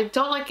 I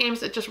don't like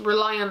games that just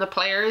rely on the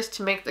players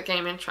to make the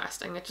game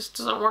interesting. It just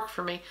doesn't work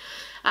for me.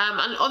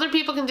 And other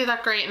people can do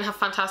that great and have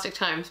fantastic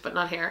times, but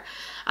not here.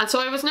 And so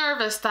I was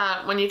nervous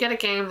that when you get a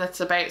game that's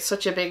about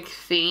such a big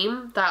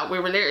theme, that we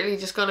were literally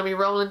just going to be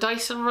rolling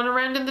dice and run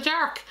around in the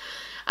dark.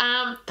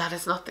 That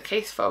is not the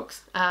case,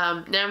 folks.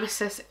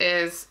 Nemesis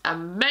is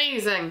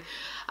amazing.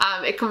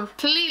 It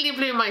completely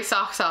blew my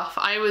socks off.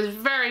 I was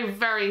very,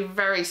 very,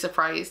 very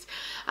surprised.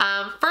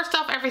 First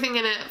off, everything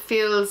in it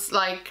feels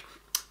like,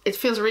 it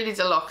feels really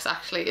deluxe,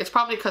 actually. It's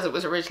probably because it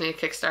was originally a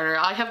Kickstarter.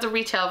 I have the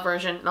retail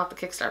version, not the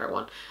Kickstarter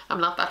one. I'm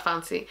not that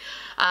fancy.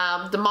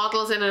 The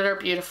models in it are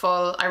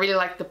beautiful. I really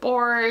like the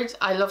board.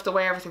 I love the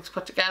way everything's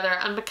put together.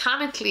 And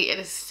mechanically, it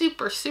is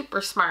super, super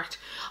smart.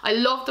 I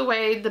love the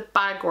way the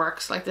bag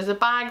works. Like, there's a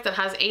bag that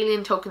has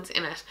alien tokens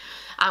in it.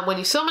 And when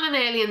you summon an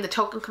alien, the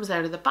token comes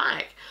out of the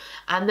bag.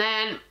 And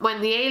then when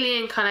the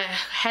alien kind of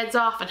heads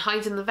off and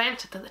hides in the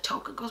vent, then the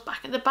token goes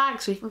back in the bag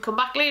so you can come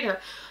back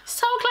later.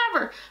 So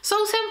clever,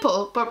 so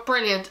simple, but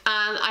brilliant.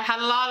 And I had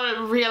a lot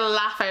of real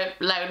laugh out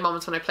loud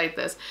moments when I played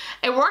this.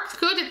 It worked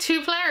good at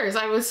 2 players.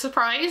 I was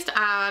surprised,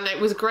 and it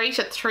was great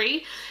at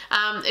 3.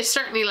 It's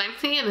certainly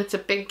lengthy and it's a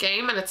big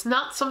game, and it's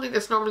not something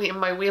that's normally in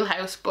my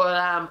wheelhouse, but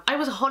I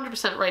was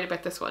 100% right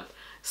about this one.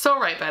 So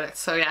right about it.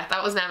 So yeah,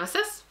 that was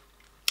Nemesis.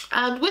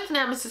 And with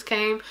Nemesis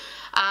came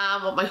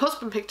what my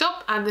husband picked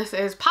up, and this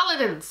is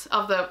Paladins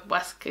of the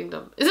West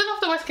Kingdom. Is it of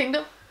the West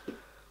Kingdom?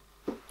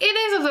 It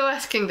is of the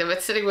West Kingdom.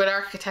 It's sitting with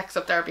Architects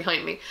up there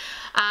behind me.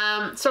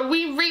 So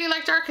we really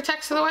liked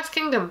Architects of the West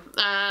Kingdom,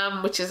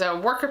 which is a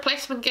worker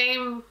placement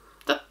game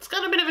that's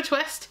got a bit of a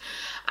twist.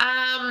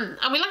 And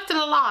we liked it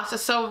a lot.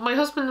 So my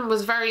husband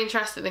was very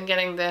interested in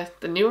getting the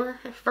newer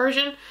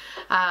version,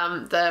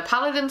 the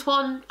Paladins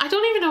one. I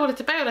don't even know what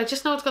it's about. I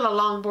just know it's got a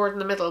long board in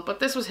the middle, but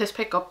this was his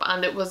pickup,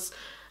 and it was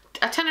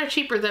a tenner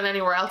cheaper than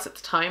anywhere else at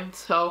the time,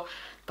 so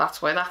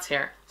that's why that's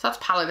here. So that's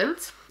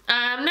Paladins.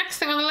 Next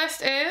thing on the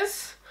list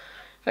is,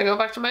 if I go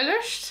back to my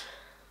list,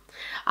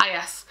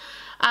 yes.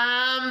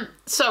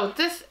 So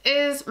this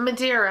is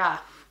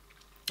Madeira.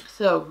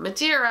 So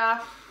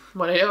Madeira,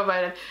 what I know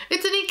about it,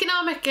 it's an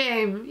economic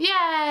game.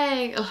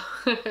 Yay!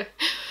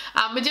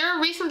 Madeira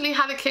recently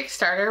had a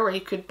Kickstarter where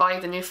you could buy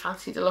the new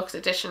Fancy Deluxe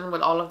Edition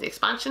with all of the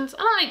expansions,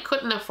 and I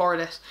couldn't afford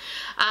it.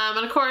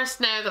 And of course,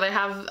 now that I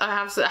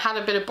have had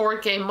a bit of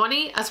board game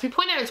money, as we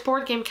point out, it's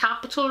board game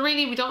capital.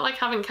 Really, we don't like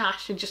having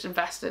cash and just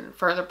invest in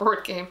further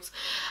board games.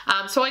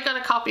 So I got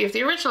a copy of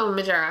the original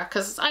Madeira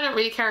because I don't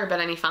really care about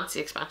any fancy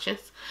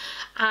expansions.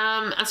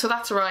 And so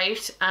that's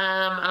arrived,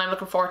 and I'm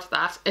looking forward to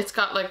that. It's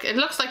got, like, it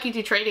looks like you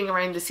do trading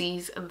around the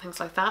seas and things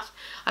like that.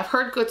 I've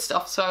heard good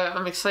stuff, so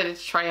I'm excited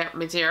to try out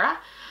Madeira.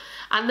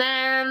 And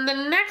then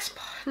the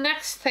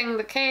next thing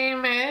that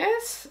came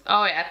is,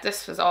 oh yeah,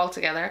 this was all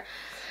together.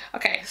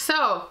 Okay,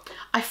 so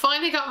I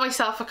finally got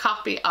myself a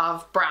copy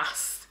of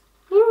Brass.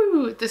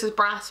 Woo! This is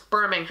Brass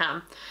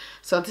Birmingham.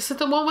 So this is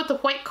the one with the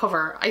white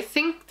cover. I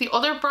think the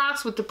other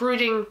Brass with the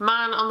brooding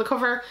man on the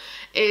cover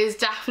is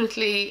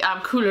definitely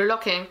cooler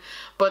looking,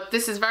 but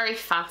this is very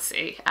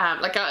fancy.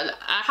 Like I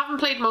haven't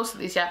played most of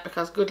these yet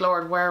because, good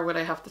lord, where would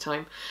I have the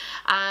time?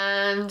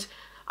 And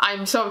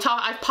I've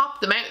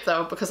popped them out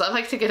though because I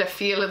like to get a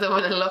feel of them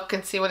and a look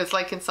and see what it's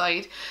like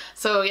inside.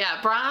 So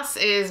yeah, Brass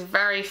is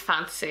very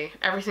fancy.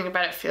 Everything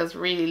about it feels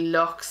really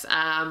luxe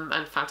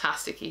and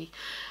fantastic-y.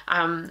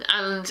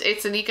 And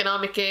it's an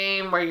economic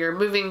game where you're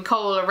moving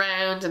coal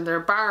around and there are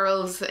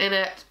barrels in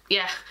it.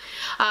 Yeah,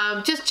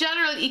 just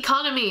general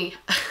economy.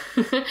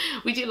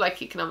 We do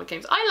like economic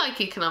games. I like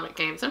economic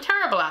games. I'm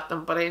terrible at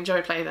them, but I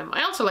enjoy playing them.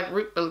 I also like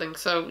route building,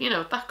 so you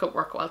know that could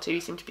work well too.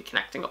 You seem to be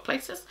connecting up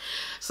places.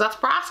 So that's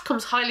Brass,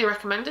 comes highly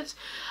recommended.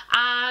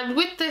 And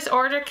with this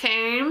order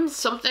came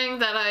something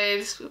that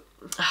I'd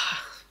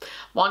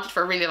wanted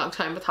for a really long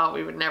time but thought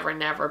we would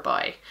never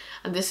buy.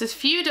 And this is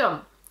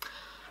Feudum.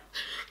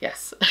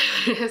 Yes.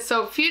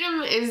 So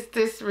Feudum is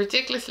this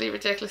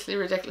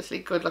ridiculously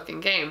good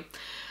looking game.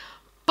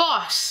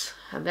 But,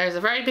 and there's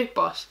a very big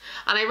but,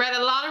 and I read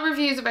a lot of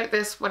reviews about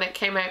this when it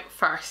came out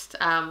first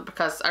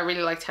because I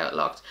really liked how it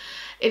looked.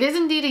 It is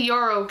indeed a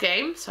Euro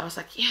game, so I was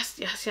like, yes,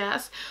 yes,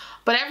 yes.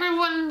 But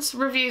everyone's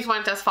reviews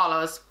went as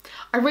follows.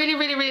 I really,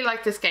 really, really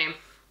like this game.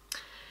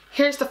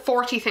 Here's the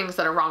 40 things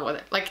that are wrong with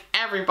it. Like,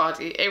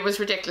 everybody, it was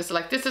ridiculous.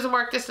 Like, this doesn't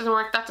work,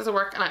 that doesn't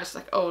work. And I was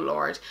like, oh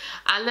Lord.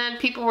 And then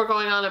people were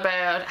going on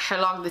about how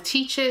long the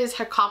teach is,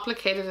 how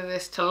complicated it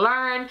is to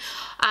learn.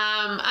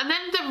 And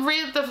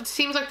then the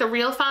seems like the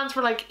real fans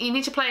were like, you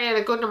need to play it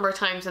a good number of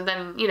times and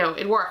then, you know,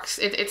 it works.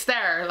 It's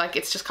there. Like,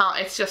 it's just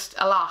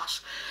a lot.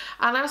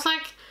 And I was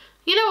like,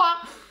 you know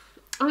what?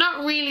 I'm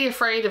not really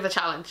afraid of a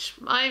challenge.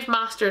 I've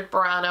mastered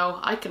Burano.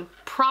 I can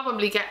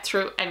probably get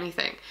through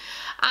anything.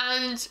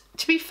 And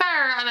to be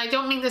fair, and I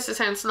don't mean this to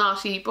sound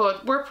snotty,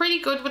 but we're pretty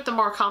good with the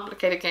more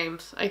complicated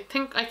games. I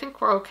think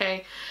we're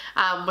okay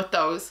with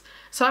those.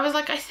 So I was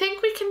like, I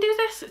think we can do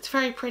this. It's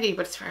very pretty,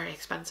 but it's very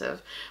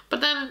expensive.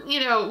 But then, you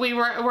know,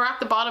 we're at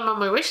the bottom of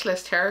my wish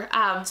list here.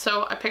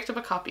 So I picked up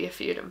a copy of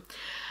Feudum.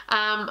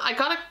 I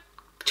got a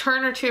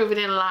turn or two of it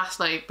in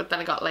last night, but then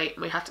it got late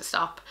and we had to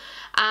stop.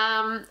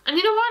 And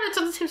you know what? It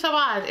doesn't seem so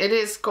bad. It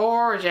is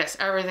gorgeous.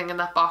 Everything in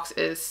that box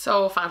is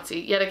so fancy.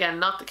 Yet again,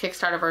 not the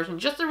Kickstarter version,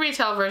 just the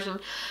retail version.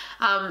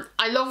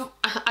 I love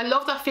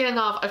that feeling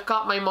of I've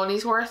got my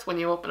money's worth when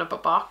you open up a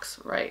box,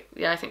 right?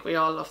 Yeah, I think we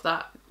all love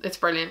that. It's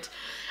brilliant.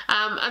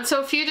 And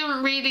so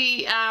Feudum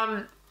really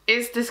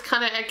is this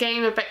kind of a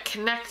game about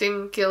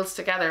connecting guilds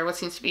together. What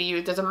seems to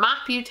be there's a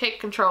map you take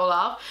control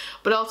of,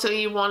 but also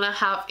you want to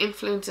have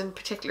influence in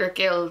particular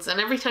guilds, and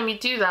every time you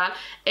do that,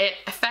 it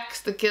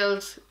affects the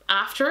guild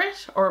after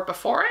it or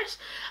before it,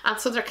 and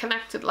so they're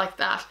connected like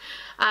that.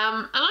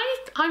 And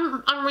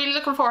I'm really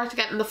looking forward to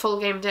getting the full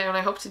game down.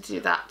 I hope to do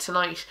that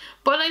tonight.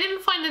 But I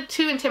didn't find it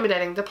too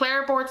intimidating. The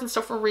player boards and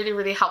stuff were really,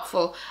 really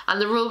helpful, and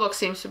the rulebook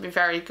seems to be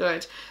very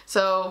good.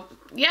 So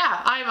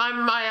yeah,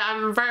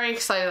 I'm very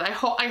excited. I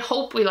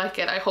hope we like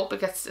it. I hope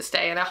it gets to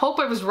stay, and I hope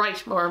I was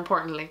right. More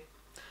importantly,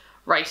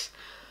 right.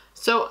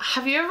 So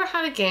have you ever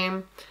had a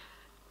game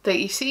that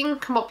you've seen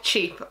come up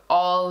cheap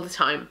all the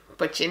time,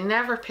 but you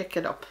never pick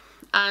it up,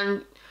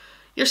 and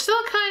you're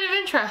still kind of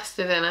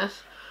interested in it,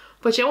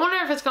 but you wonder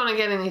if it's going to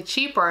get any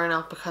cheaper or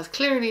not because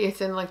clearly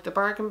it's in like the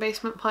bargain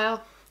basement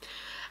pile?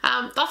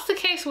 That's the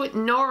case with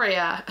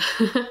Noria.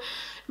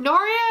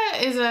 Noria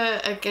is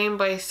a game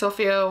by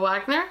Sophia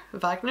Wagner,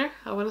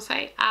 I want to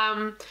say.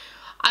 And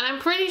I'm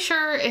pretty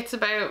sure it's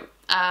about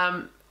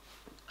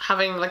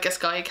having like a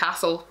sky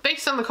castle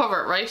based on the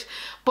cover, right?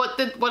 But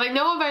what I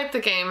know about the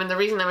game and the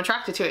reason I'm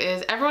attracted to it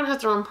is everyone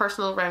has their own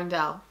personal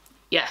roundel.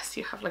 Yes,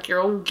 you have like your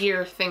own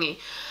gear thingy.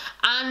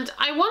 And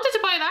I wanted to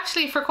buy it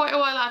actually for quite a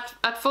while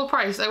at full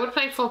price. I would have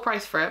paid full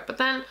price for it, but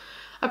then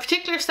a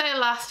particular sale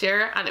last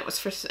year, and it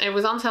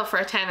was on sale for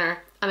a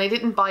tenner, and I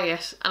didn't buy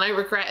it, and I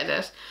regretted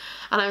it.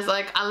 And I was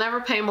like, I'll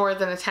never pay more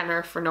than a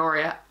tenner for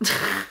Noria.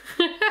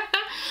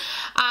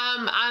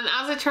 And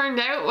as it turned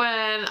out,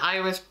 when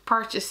I was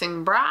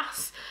purchasing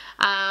Brass,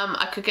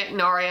 I could get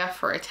Noria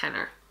for a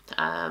tenner.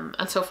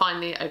 And so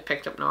finally I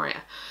picked up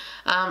Noria.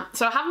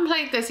 So I haven't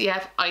played this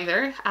yet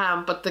either,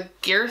 but the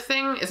gear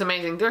thing is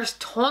amazing. There's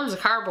tons of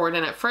cardboard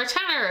in it. For a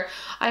tenner,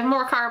 I have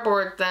more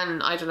cardboard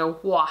than I don't know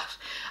what.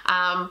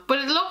 But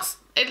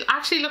it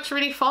actually looks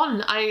really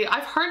fun.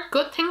 I've heard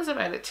good things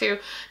about it too,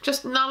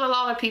 just not a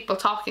lot of people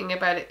talking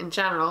about it in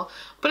general.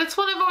 But it's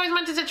one I've always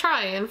wanted to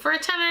try, and for a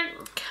tenner,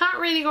 can't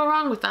really go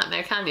wrong with that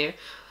now, can you?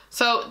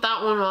 So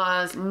that one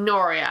was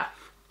Noria.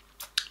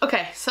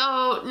 Okay,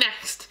 so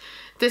next.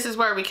 This is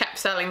where we kept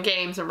selling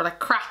games and we're like,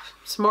 crap,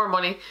 some more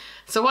money.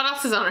 So what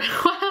else is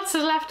what else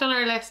is left on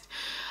our list?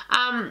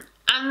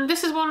 And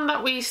this is one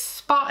that we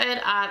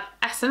spotted at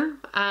Essen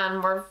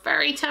and we're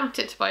very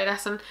tempted to buy at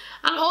Essen.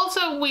 And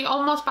also we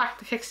almost backed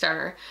the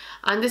Kickstarter.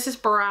 And this is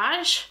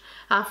Barrage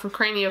from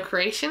Cranio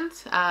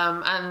Creations.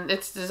 And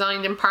it's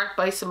designed in part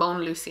by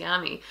Simone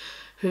Luciani,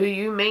 who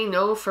you may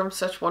know from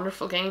such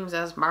wonderful games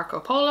as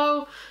Marco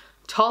Polo,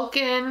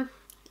 Tolkien,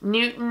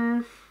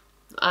 Newton,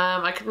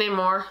 I could name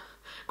more.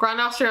 Grand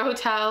Austria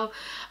Hotel,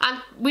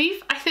 and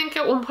we've, I think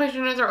at one point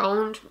or another,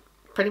 owned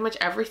pretty much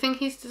everything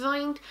he's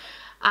designed,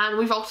 and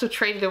we've also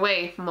traded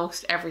away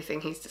most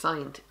everything he's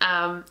designed.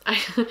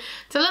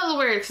 It's a little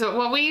weird because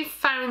what we've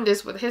found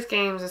is with his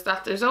games is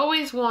that there's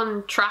always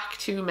one track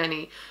too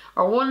many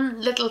or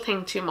one little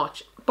thing too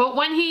much, but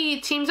when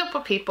he teams up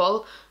with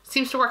people, it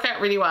seems to work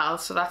out really well.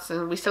 So that's,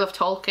 we still have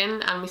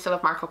Tolkien and we still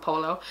have Marco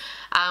Polo.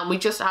 We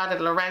just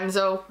added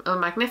Lorenzo El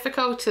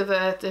Magnifico to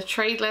the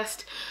trade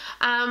list.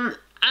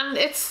 And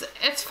it's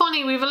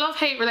funny, we have a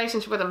love-hate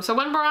relationship with him. So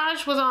when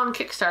Barrage was on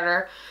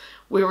Kickstarter,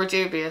 we were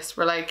dubious.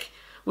 We're like,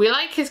 we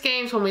like his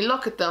games when we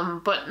look at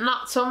them, but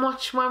not so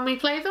much when we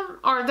play them.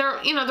 Or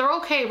they're, you know, they're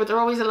okay, but they're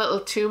always a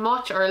little too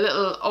much or a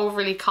little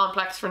overly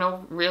complex for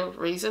no real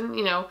reason,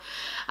 you know.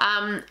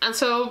 And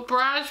so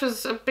Barrage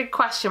was a big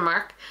question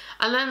mark.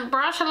 And then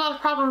Barrage had a lot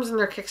of problems in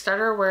their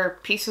Kickstarter where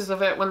pieces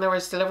of it, when they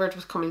was delivered,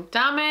 was coming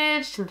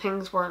damaged and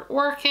things weren't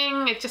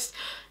working. It just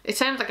It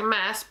sounds like a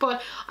mess,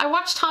 but I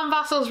watched Tom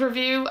Vassel's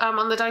review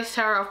on the Dice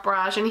Tower of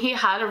Barrage, and he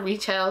had a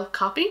retail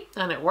copy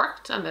and it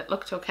worked and it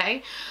looked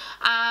okay.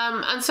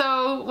 And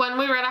so when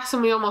we were at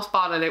Essen, we almost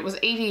bought it. It was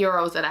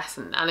 €80 at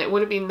Essen, and it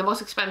would have been the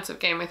most expensive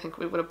game I think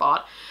we would have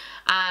bought.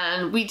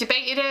 And we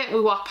debated it,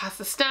 we walked past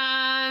the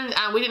stand,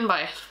 and we didn't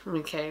buy it,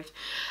 we caved.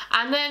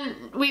 And then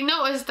we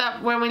noticed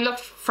that when we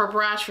looked for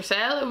Barrage for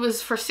sale, it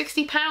was for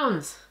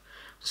 £60.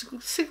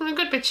 A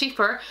good bit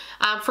cheaper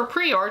for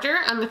pre-order,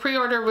 and the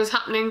pre-order was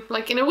happening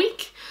like in a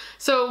week.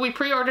 So we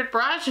pre-ordered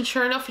Barrage, and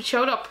sure enough it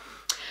showed up.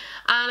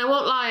 And I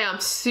won't lie, I'm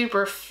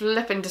super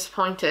flippin'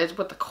 disappointed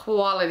with the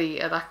quality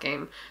of that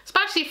game,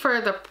 especially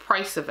for the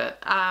price of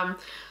it.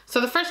 So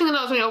the first thing I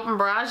noticed when you open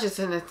Barrage is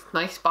in a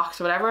nice box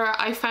or whatever,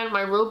 I found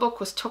my rulebook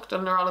was tucked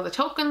under all of the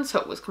tokens, so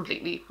it was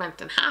completely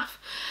rent in half.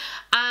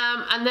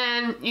 And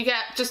then you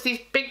get just these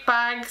big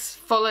bags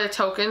full of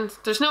tokens.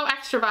 There's no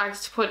extra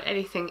bags to put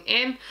anything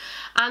in.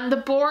 And the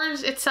board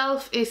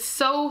itself is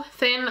so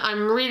thin,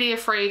 I'm really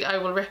afraid I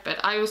will rip it.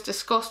 I was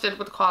disgusted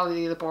with the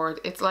quality of the board.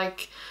 It's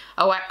like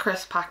a wet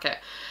crisp packet.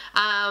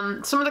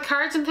 Some of the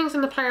cards and things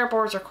in the player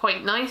boards are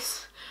quite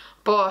nice,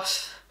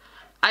 but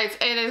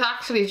it is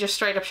actually just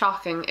straight up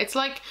shocking. It's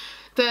like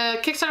the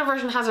Kickstarter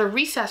version has a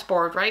recess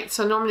board, right?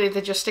 So normally they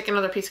just stick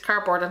another piece of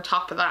cardboard on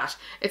top of that.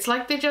 It's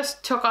like they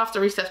just took off the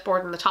recess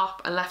board in the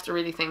top and left a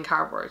really thin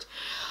cardboard.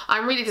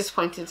 I'm really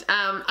disappointed.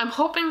 I'm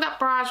hoping that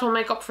Barrage will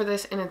make up for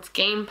this in its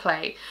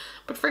gameplay.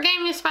 But for a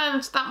game you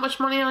spend that much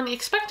money on, you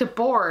expect a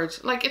board.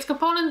 Like, its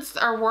components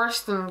are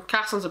worse than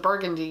Castles of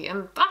Burgundy,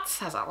 and that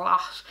says a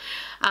lot.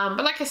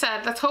 But like I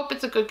said, let's hope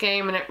it's a good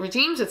game and it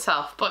redeems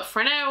itself. But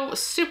for now,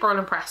 super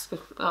unimpressed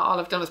with all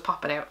I've done is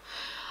pop it out.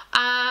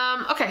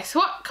 Okay, so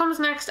what comes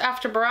next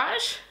after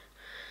Barrage?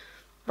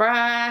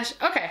 Barrage.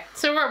 Okay,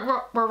 so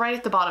we're right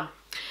at the bottom.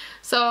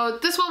 So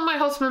this one my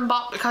husband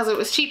bought because it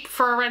was cheap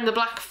for around the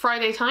Black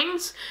Friday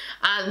times,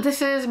 and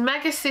this is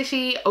Mega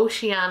City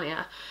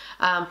Oceania.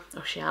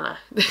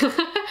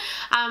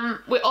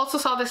 We also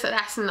saw this at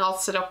Essen, all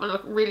set up and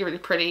looked really, really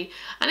pretty.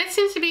 And it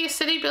seems to be a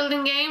city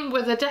building game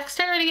with a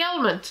dexterity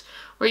element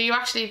where you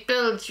actually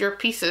build your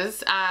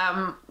pieces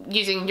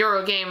using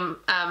Eurogame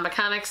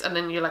mechanics, and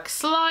then you like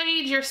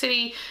slide your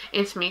city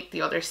into meet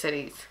the other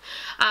cities.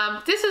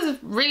 This is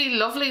really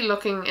lovely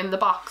looking in the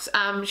box.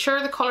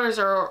 Sure, the colours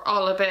are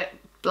all a bit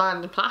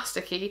bland and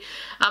plasticky,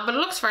 but it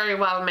looks very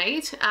well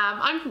made.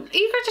 I'm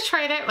eager to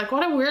try it out. Like,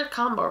 what a weird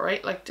combo,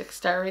 right? Like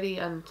dexterity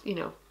and, you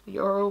know,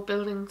 Euro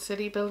building,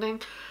 city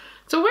building.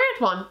 It's a weird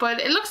one,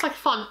 but it looks like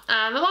fun,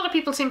 and a lot of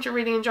people seem to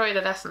really enjoy it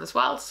at Essen as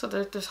well. So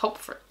there's hope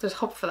for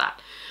that.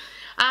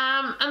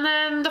 And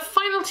then the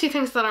final two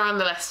things that are on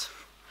the list.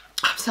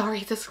 I'm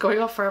sorry, this is going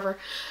on forever.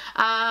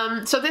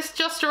 So this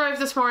just arrived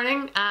this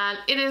morning, and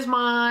it is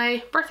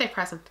my birthday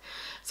present.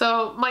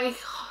 So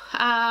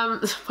I'll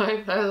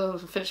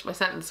finish my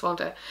sentence,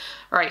 won't I?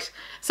 Right.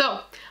 So,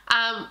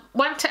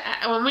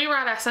 when we were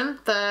at Essen,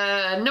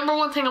 the number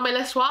one thing on my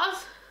list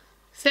was,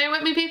 stay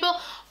with me people,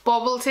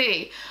 bubble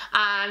tea.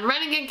 And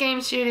Renegade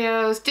Game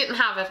Studios didn't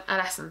have it at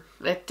Essen.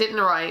 It didn't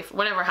arrive,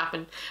 whatever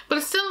happened. But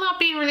it's still not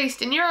being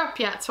released in Europe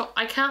yet, so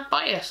I can't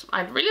buy it.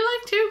 I'd really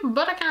like to,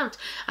 but I can't.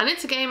 And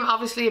it's a game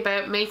obviously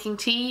about making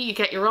tea. You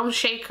get your own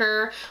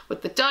shaker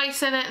with the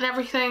dice in it and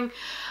everything.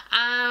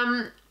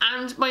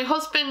 And my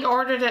husband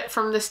ordered it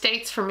from the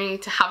States for me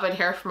to have it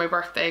here for my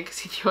birthday because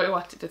he knew I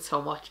wanted it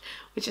so much,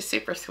 which is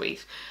super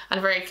sweet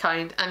and very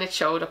kind, and it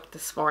showed up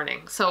this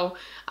morning. So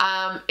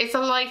it's a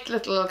light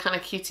little kind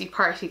of cutesy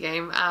party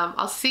game.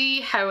 I'll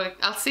see how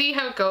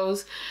it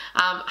goes.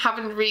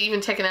 Haven't really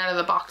even taken it out of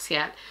the box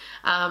yet.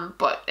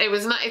 But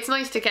it's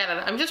nice to get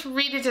it. I'm just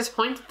really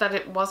disappointed that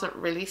it wasn't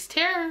released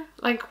here.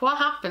 Like, what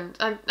happened?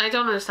 I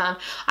don't understand.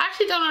 I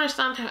actually don't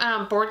understand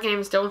how board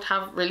games don't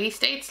have release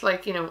dates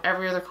like, you know,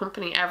 every other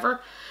company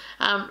ever.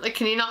 Like,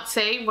 can you not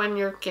say when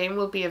your game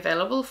will be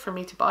available for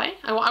me to buy?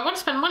 I want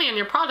to spend money on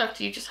your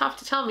product, you just have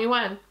to tell me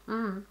when.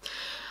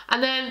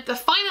 And then the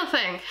final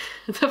thing,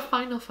 the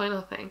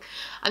final thing,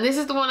 and this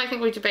is the one I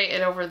think we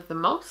debated over the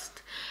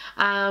most,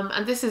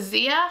 and this is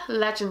Zia,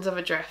 Legends of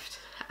Adrift.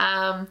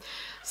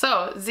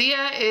 So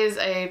Zia is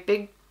a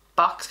big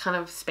box kind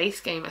of space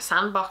game, a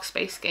sandbox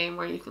space game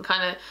where you can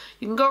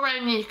go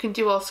around and you can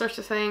do all sorts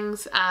of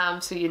things.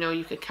 So, you know,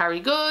 you could carry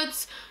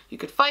goods, you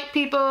could fight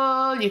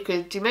people, you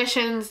could do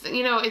missions.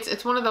 You know,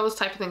 it's one of those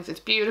type of things. It's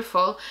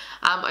beautiful.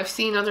 I've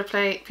seen other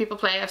people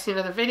play, I've seen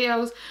other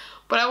videos,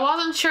 but I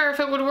wasn't sure if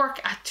it would work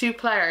at 2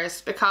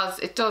 players because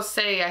it does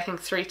say, I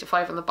think, 3 to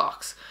 5 in the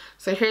box.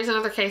 So here's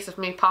another case of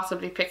me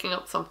possibly picking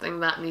up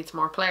something that needs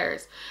more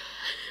players.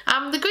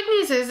 The good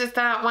news is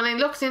that when I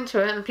looked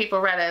into it and people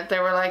read it, they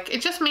were like,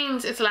 it just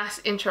means it's less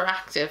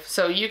interactive.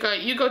 So you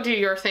go do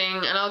your thing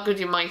and I'll go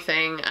do my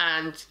thing,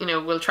 and, you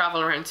know, we'll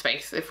travel around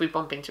space if we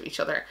bump into each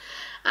other.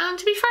 And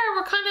to be fair,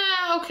 we're kind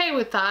of okay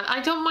with that.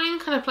 I don't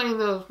mind kind of playing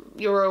the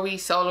Euro-y,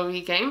 solo-y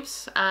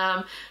games,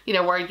 you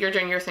know, where you're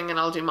doing your thing and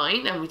I'll do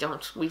mine, and we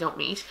don't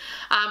meet.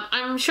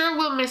 I'm sure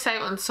we'll miss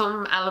out on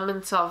some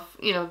elements of,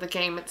 you know, the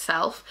game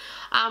itself,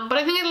 but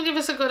I think it'll give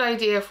us a good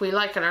idea if we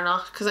like it or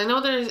not, because I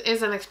know there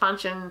is an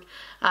expansion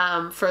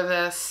for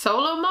the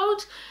solo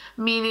mode,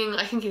 meaning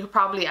I think you could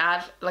probably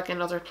add like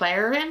another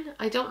player in.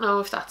 I don't know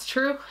if that's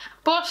true,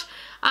 but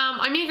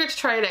I'm eager to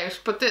try it out.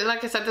 But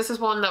like I said, this is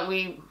one that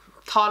we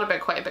thought about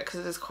quite a bit because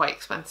it is quite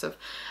expensive,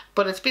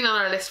 but it's been on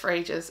our list for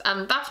ages,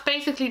 and that's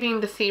basically been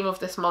the theme of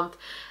this month.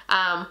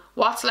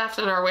 What's left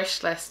on our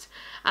wish list,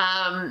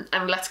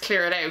 and let's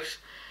clear it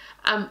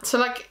out. So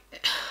like,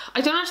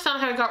 I don't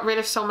understand how I got rid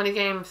of so many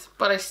games,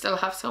 but I still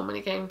have so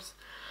many games.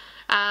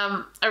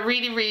 I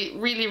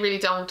really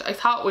don't. I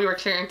thought we were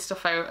clearing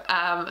stuff out,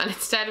 and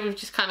instead we've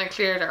just kind of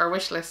cleared our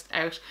wish list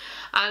out.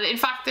 And in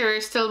fact, there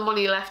is still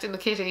money left in the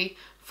kitty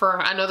for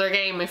another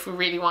game if we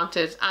really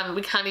wanted, and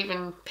we can't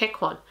even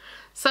pick one.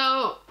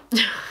 So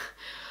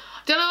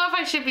don't know if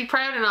I should be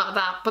proud or not of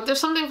that, but there's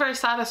something very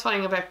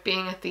satisfying about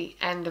being at the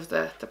end of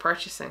the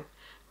purchasing.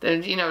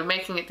 You know,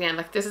 making it the end,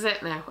 like, this is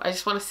it now. I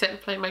just want to sit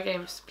and play my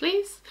games,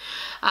 please.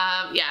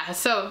 Yeah,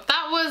 so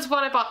that was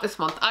what I bought this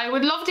month. I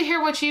would love to hear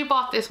what you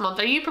bought this month.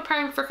 Are you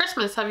preparing for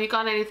Christmas? Have you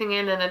got anything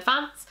in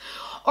advance?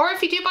 Or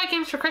if you do buy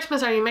games for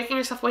Christmas, are you making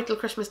yourself wait till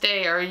Christmas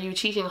Day, or are you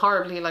cheating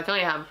horribly like I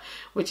am,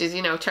 which is,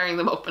 you know, tearing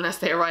them open as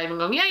they arrive and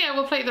going, yeah,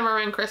 we'll play them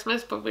around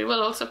Christmas, but we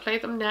will also play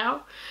them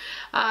now.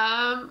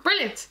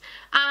 Brilliant.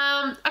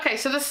 Okay,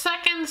 so the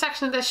second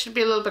section of this should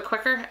be a little bit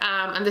quicker,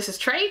 and this is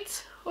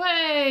trades.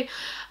 Way.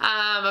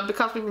 And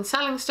because we've been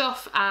selling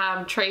stuff,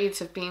 trades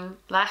have been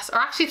less, or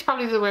actually it's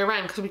probably the other way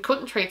around, because we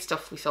couldn't trade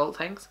stuff, we sold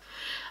things.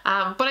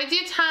 But I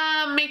did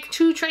make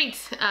 2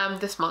 trades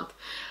this month,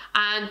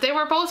 and they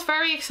were both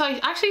very exciting.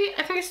 Actually,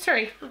 I think it's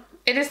 3.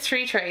 It is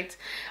 3 trades.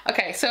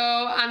 Okay, so,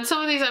 and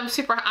some of these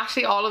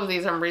actually all of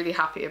these I'm really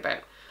happy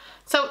about.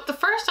 So the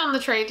first on the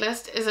trade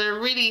list is a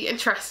really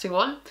interesting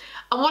one,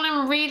 and one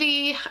I'm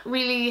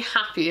really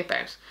happy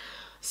about.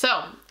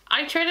 So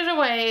I traded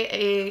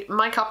away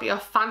my copy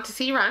of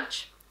Fantasy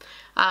Ranch,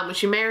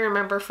 which you may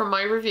remember from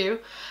my review,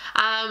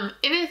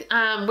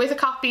 with a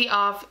copy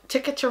of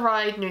Ticket to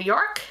Ride New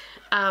York,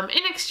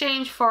 in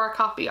exchange for a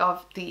copy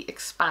of The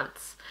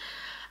Expanse.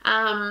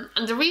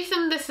 And the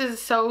reason this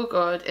is so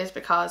good is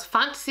because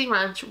Fantasy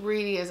Ranch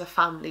really is a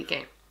family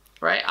game,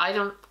 right? I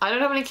don't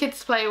have any kids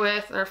to play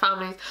with or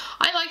families.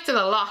 I liked it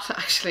a lot,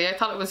 actually. I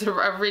thought it was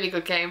a really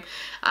good game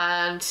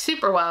and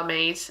super well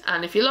made.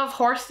 And if you love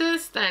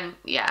horses, then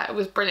yeah, it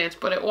was brilliant,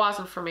 but it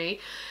wasn't for me.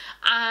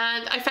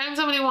 And I found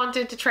somebody who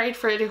wanted to trade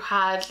for it who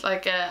had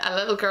like a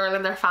little girl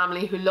in their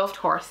family who loved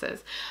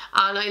horses.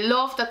 And I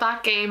love that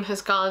that game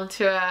has gone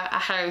to a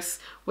house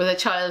with a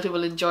child who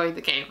will enjoy the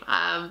game.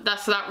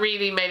 That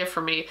really made it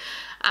for me.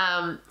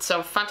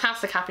 So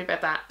fantastic, happy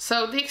about that.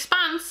 So The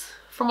Expanse,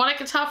 from what I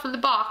can tell from the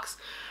box,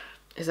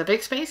 is a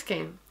big space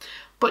game,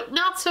 but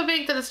not so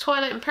big that it's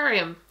Twilight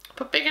Imperium,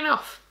 but big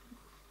enough,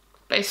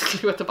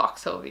 basically, what the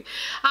box told me.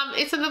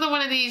 It's another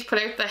one of these, put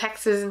out the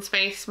hexes in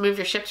space, move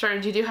your ships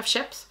around. You do have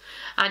ships,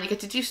 and you get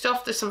to do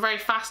stuff. There's some very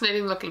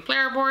fascinating looking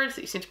player boards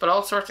that you seem to put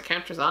all sorts of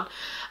counters on.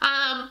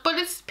 But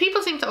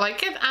people seem to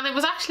like it, and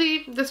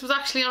this was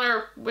actually on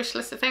our wish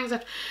list of things.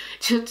 That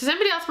does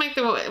anybody else make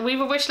we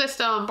have a wish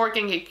list on Board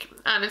Game Geek,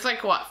 and it's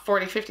like, what,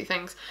 40-50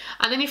 things,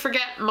 and then you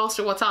forget most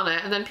of what's on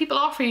it, and then people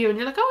offer you and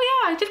you're like,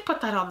 oh yeah, I did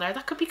put that on there,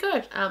 that could be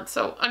good.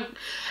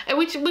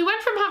 We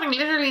went from having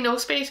literally no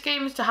space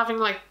games to having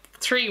like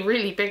 3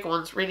 really big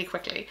ones really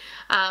quickly.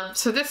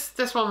 So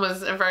this one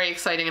was a very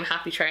exciting and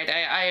happy trade.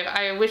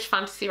 I wish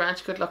Fantasy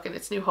Ranch good luck in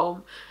its new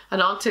home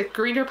and on to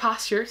greener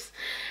pastures.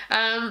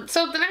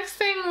 So the next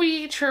thing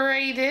we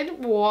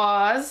traded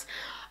was,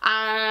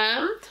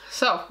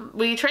 so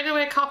we traded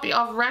away a copy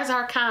of Res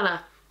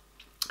Arcana.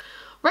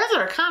 Res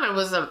Arcana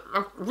was a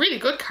really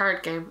good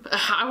card game.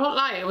 I won't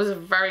lie, it was a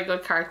very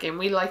good card game.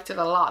 We liked it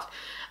a lot,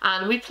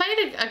 and we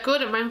played a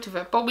good amount of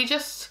it, but we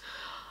just,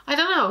 I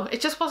don't know, it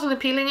just wasn't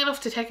appealing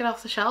enough to take it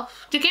off the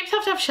shelf. Do games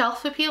have to have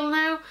shelf appeal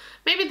now?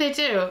 Maybe they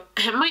do.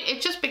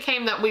 It just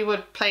became that we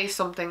would play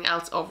something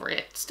else over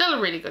it. Still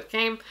a really good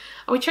game.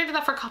 And we traded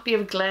that for a copy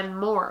of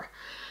Glenmore.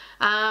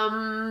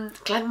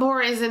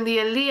 Glenmore is in the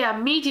Alea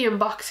medium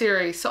box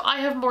series, so I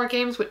have more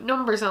games with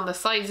numbers on the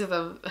sides of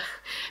them.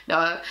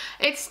 No,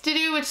 it's to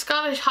do with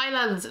Scottish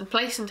Highlands and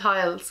placing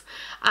tiles.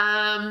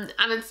 And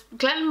it's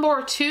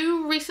Glenmore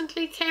 2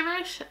 recently came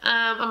out,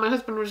 and my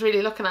husband was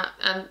really looking at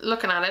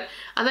it,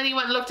 and then he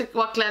went and looked at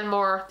what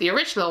Glenmore the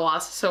original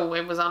was, so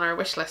it was on our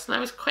wish list, and I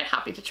was quite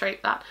happy to trade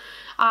that.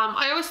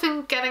 I always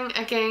think getting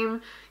a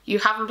game you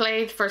haven't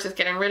played versus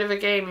getting rid of a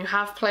game you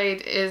have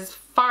played is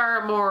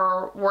far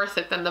more worth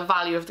it than the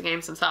value of the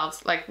games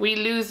themselves. Like, we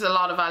lose a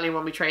lot of value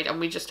when we trade, and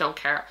we just don't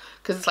care,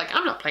 because it's like,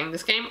 I'm not playing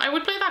this game, I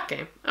would play that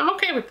game, I'm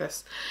okay with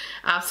this.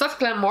 So that's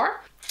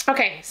Glenmore.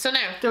 Okay, so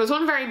now there was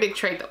one very big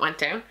trade that went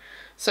down,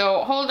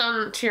 so hold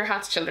on to your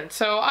hats, children.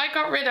 So I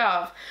got rid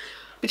of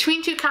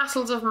Between Two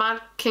Castles of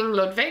Mad King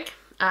Ludwig.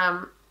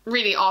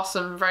 really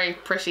awesome, very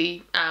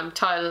pretty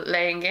tile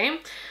laying game.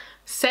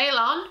 Sail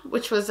On,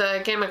 which was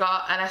a game I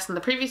got at Essen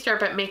the previous year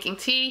about making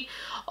tea.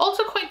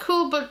 Also quite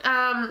cool, but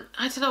I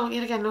don't know,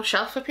 yet again, no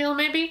shelf appeal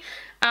maybe.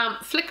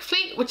 Flick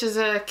Fleet, which is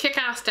a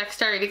kick-ass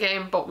dexterity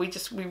game, but we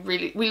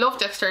love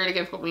dexterity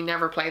games, but we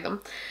never play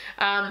them.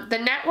 The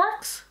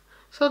Networks.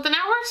 So The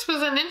Networks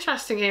was an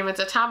interesting game.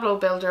 It's a tableau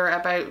builder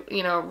about,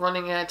 you know,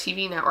 running a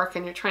TV network,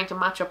 and you're trying to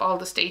match up all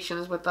the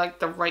stations with like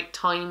the right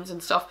times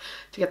and stuff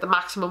to get the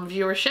maximum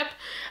viewership.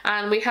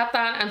 And we had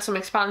that and some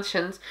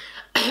expansions.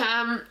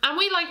 And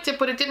we liked it,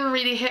 but it didn't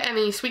really hit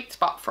any sweet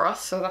spot for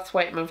us, so that's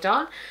why it moved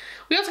on.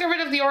 We also got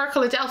rid of the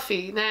Oracle of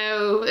Delphi.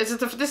 Now, this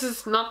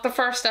is not the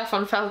first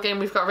Stefan Feld game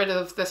we've got rid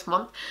of this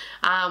month.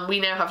 We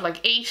now have like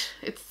 8.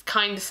 It's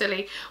kind of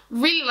silly.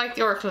 Really like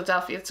the Oracle of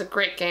Delphi. It's a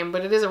great game,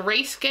 but it is a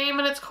race game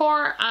at its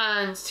core.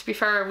 And to be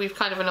fair, we've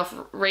kind of enough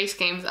race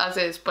games as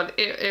is, but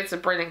it's a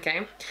brilliant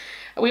game.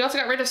 We also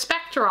got rid of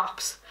Spectre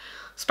Ops.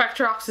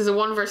 Spectre Ops is a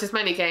one versus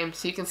many game,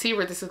 so you can see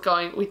where this is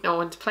going. We'd no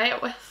one to play it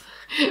with.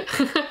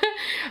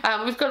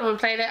 We've got one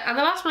played it. And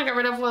the last one I got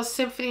rid of was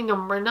Symphony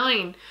Number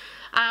 9.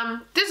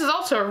 This is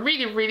also a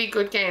really, really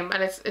good game,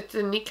 and it's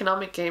an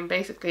economic game.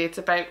 Basically, it's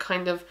about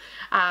kind of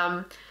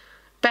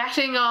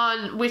betting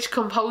on which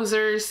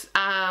composers.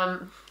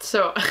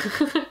 So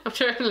I'm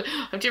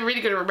doing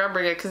really good at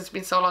remembering it because it's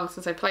been so long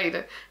since I played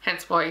it,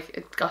 hence why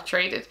it got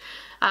traded.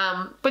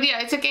 But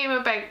yeah, it's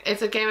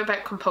a game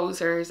about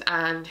composers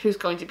and who's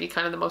going to be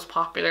kind of the most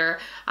popular,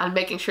 and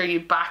making sure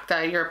you back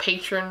that you're a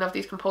patron of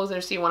these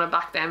composers, so you want to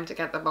back them to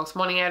get the most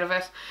money out of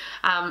it.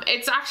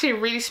 It's actually a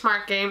really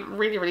smart game,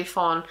 really, really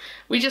fun.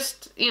 We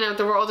just, you know,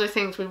 there were other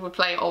things we would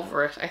play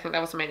over it. I think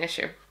that was the main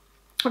issue.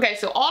 Okay,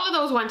 so all of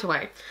those went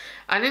away,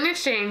 and in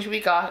exchange we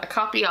got a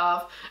copy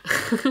of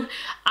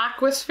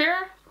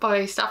Aquasphere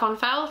by Stefan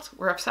Feld.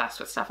 We're obsessed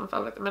with Stefan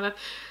Feld at the minute.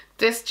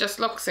 This just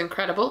looks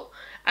incredible.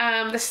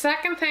 The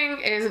second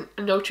thing is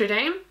Notre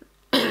Dame,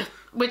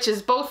 which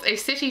is both a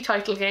City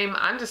title game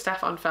and a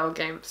Stefan Feld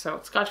game, so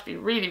it's got to be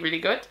really, really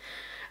good.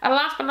 And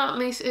last but not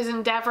least is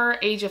Endeavour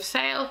Age of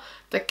Sail,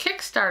 the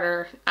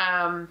Kickstarter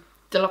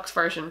deluxe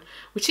version,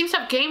 which seems to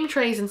have game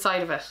trays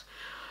inside of it.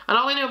 And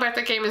all I know about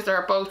that game is there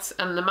are boats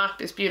and the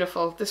map is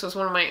beautiful. This was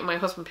one of my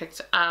husband picked,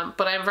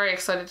 but I'm very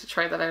excited to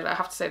try that out. I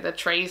have to say the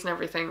trays and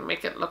everything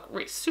make it look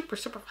really super,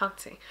 super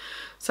fancy.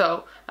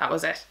 So that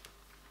was it.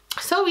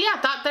 So yeah,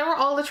 there were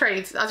all the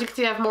trades. As you can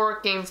see, I have more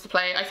games to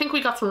play. I think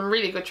we got some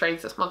really good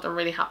trades this month. I'm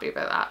really happy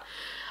about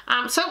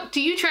that. So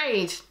do you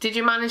trade? Did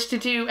you manage to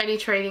do any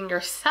trading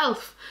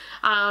yourself?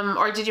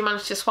 Or did you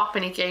manage to swap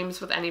any games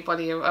with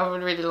anybody? I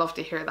would really love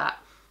to hear that.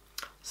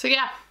 So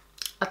yeah,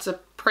 that's a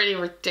pretty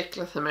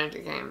ridiculous amount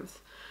of games.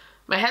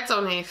 My head's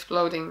only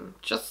exploding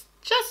just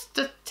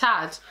a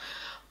tad.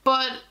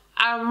 But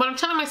what I'm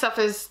telling myself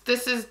is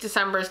this is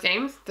December's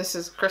games. This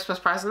is Christmas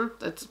present.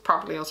 It's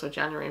probably also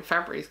January and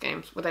February's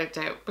games, without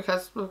doubt,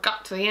 because we've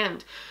got to the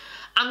end.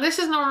 And this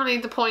is normally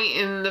the point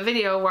in the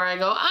video where I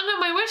go, oh no,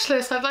 my wish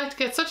list, I'd like to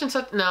get such and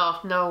such.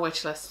 No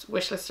wish lists.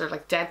 Wish lists are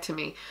like dead to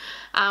me.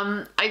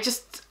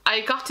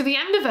 I got to the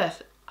end of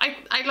it.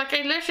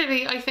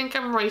 I think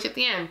I'm right at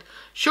the end.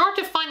 Short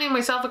of finding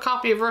myself a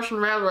copy of Russian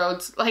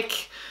Railroads,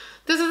 like,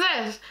 this is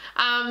it.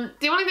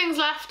 The only things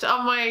left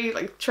on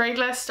my trade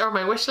list or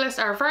my wish list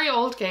are very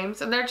old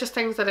games, and they're just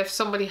things that if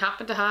somebody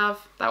happened to have,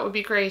 that would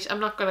be great.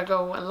 I'm not going to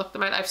go and look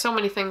them out. I have so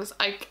many things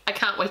I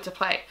can't wait to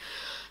play.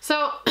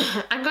 So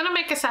I'm going to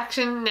make a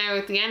section now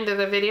at the end of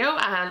the video,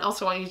 and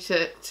also want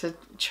you to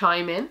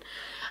chime in.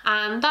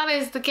 And that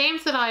is the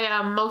games that I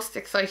am most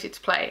excited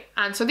to play.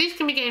 And so these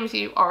can be games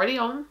you already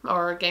own,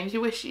 or games you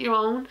wish you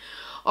own,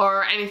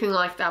 or anything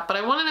like that. But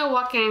I want to know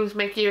what games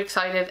make you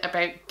excited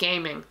about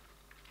gaming.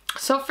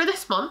 So for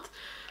this month,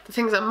 the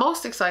things I'm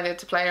most excited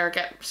to play or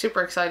get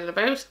super excited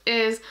about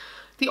is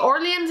the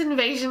Orleans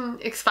Invasion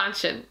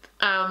expansion.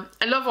 I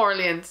love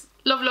Orleans.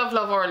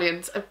 Love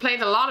Orleans. I've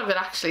played a lot of it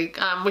actually,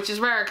 which is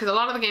rare because a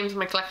lot of the games in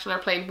my collection are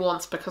played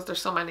once because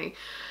there's so many.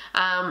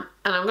 And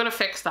I'm going to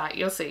fix that,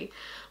 you'll see.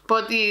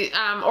 But the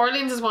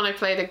Orleans is one I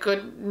played a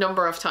good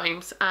number of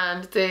times,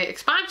 and the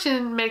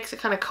expansion makes it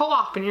kind of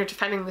co-op and you're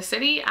defending the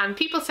city, and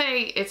people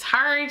say it's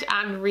hard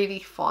and really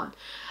fun.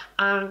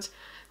 And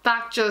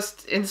that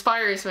just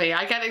inspires me.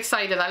 I get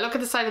excited. I look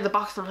at the side of the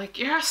box and I'm like,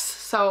 yes!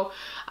 So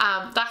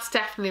that's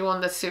definitely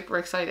one that's super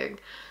exciting.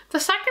 The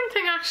second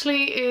thing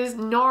actually is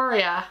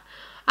Noria.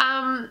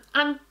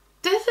 And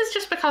this is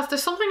just because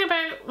there's something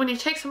about when you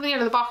take something out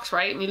of the box,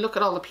 right, and you look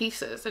at all the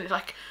pieces and you're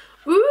like,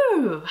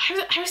 ooh,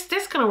 how's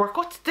this gonna work?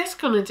 What's this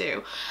gonna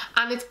do?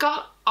 And it's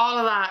got all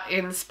of that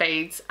in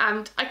spades,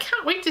 and I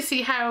can't wait to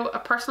see how a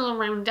personal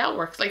roundel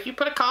works. Like, you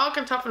put a cog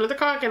on top of another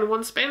cog and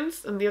one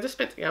spins and the other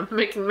spins. Yeah, I'm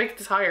making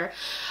this higher.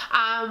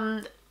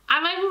 And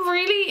I'm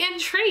really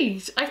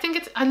intrigued.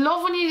 I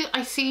love when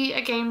I see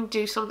a game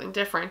do something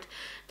different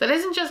that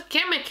isn't just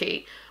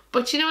gimmicky,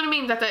 but you know what I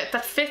mean,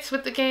 that fits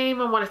with the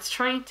game and what it's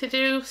trying to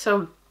do.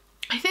 So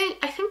I think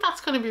that's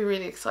going to be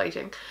really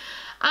exciting.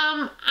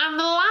 And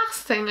the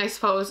last thing I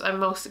suppose I'm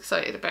most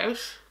excited about,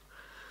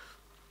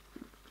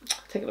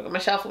 take a look at my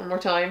shelf one more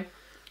time.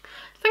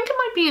 think it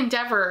might be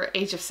Endeavour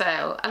Age of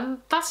Sail, and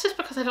that's just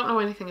because I don't know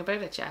anything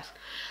about it yet.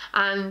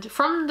 And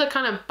from the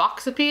kind of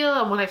box appeal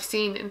and what I've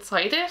seen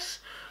inside it,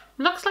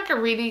 looks like a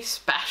really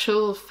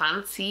special,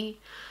 fancy,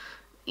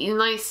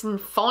 nice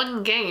and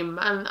fun game.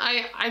 And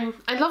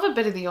I love a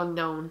bit of the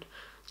unknown,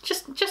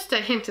 just a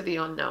hint of the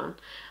unknown.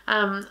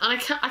 And I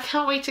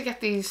can't wait to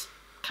get these.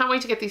 Can't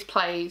wait to get these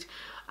played,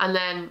 and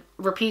then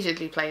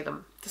repeatedly play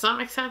them. Does that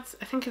make sense?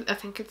 I think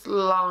it's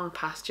long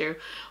past due,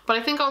 but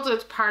I think also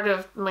it's part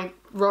of my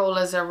role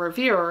as a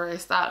reviewer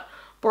is that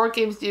board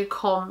games do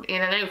come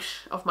in and out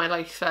of my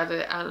life,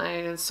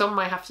 and some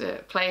I have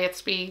to play at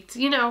speed,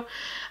 you know,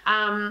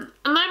 and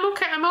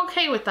I'm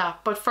okay with that.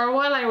 But for a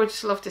while, I would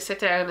just love to sit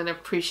down and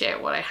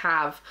appreciate what I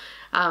have,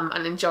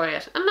 and enjoy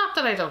it. And not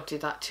that I don't do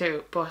that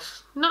too,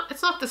 but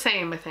it's not the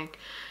same. I think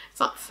it's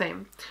not the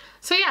same.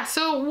 So yeah,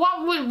 so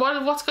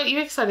what's got you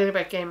excited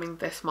about gaming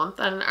this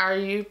month, and are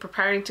you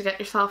preparing to get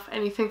yourself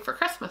anything for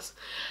Christmas?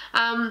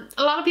 A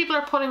lot of people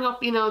are putting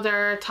up, you know,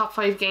 their top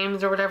 5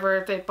 games or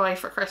whatever they'd buy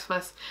for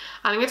Christmas,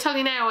 and I'm gonna tell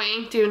you now, I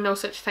ain't doing no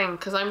such thing,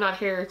 because I'm not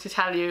here to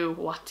tell you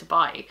what to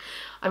buy.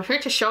 I'm here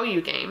to show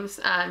you games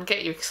and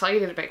get you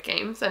excited about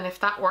games, and if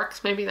that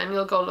works, maybe then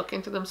you'll go look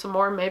into them some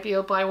more. Maybe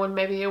you'll buy one,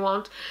 maybe you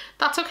won't.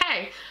 That's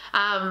okay.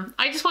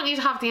 I just want you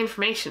to have the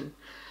information.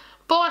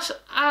 But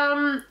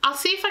I'll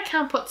see if I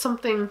can put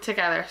something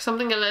together,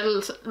 something a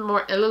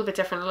little bit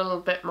different, a little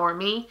bit more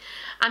me.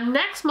 And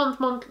next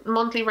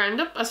monthly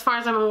roundup, as far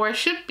as I'm aware,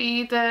 should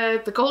be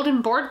the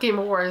Golden Board Game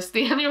Awards,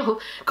 the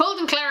annual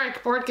Golden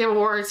Cleric Board Game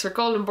Awards, or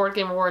Golden Board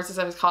Game Awards as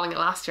I was calling it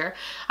last year.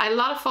 I had a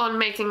lot of fun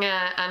making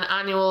an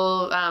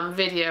annual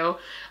video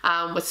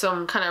with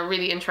some kind of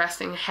really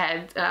interesting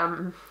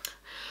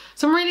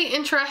some really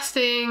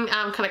interesting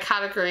kind of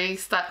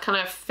categories that kind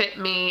of fit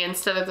me,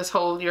 instead of this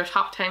whole your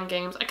top 10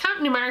 games. I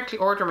can't numerically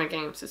order my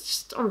games. It's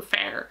just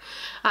unfair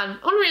and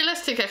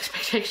unrealistic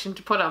expectation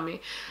to put on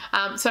me.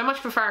 So I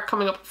much prefer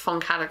coming up with fun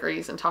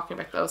categories and talking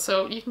about those.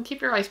 So you can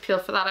keep your eyes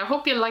peeled for that. I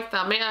hope you liked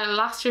that.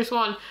 Last year's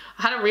one,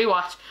 I had a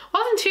rewatch.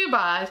 Wasn't too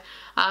bad,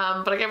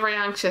 but I get very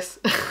anxious.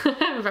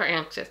 Very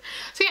anxious.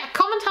 So yeah,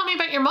 come and tell me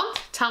about your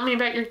month. Tell me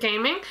about your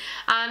gaming.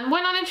 And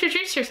why not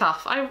introduce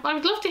yourself? I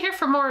would love to hear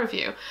from more of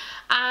you.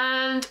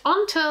 And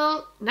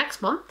until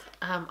next month,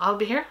 I'll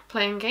be here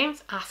playing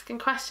games, asking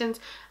questions,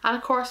 and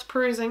of course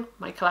perusing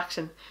my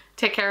collection.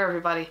 Take care,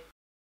 everybody.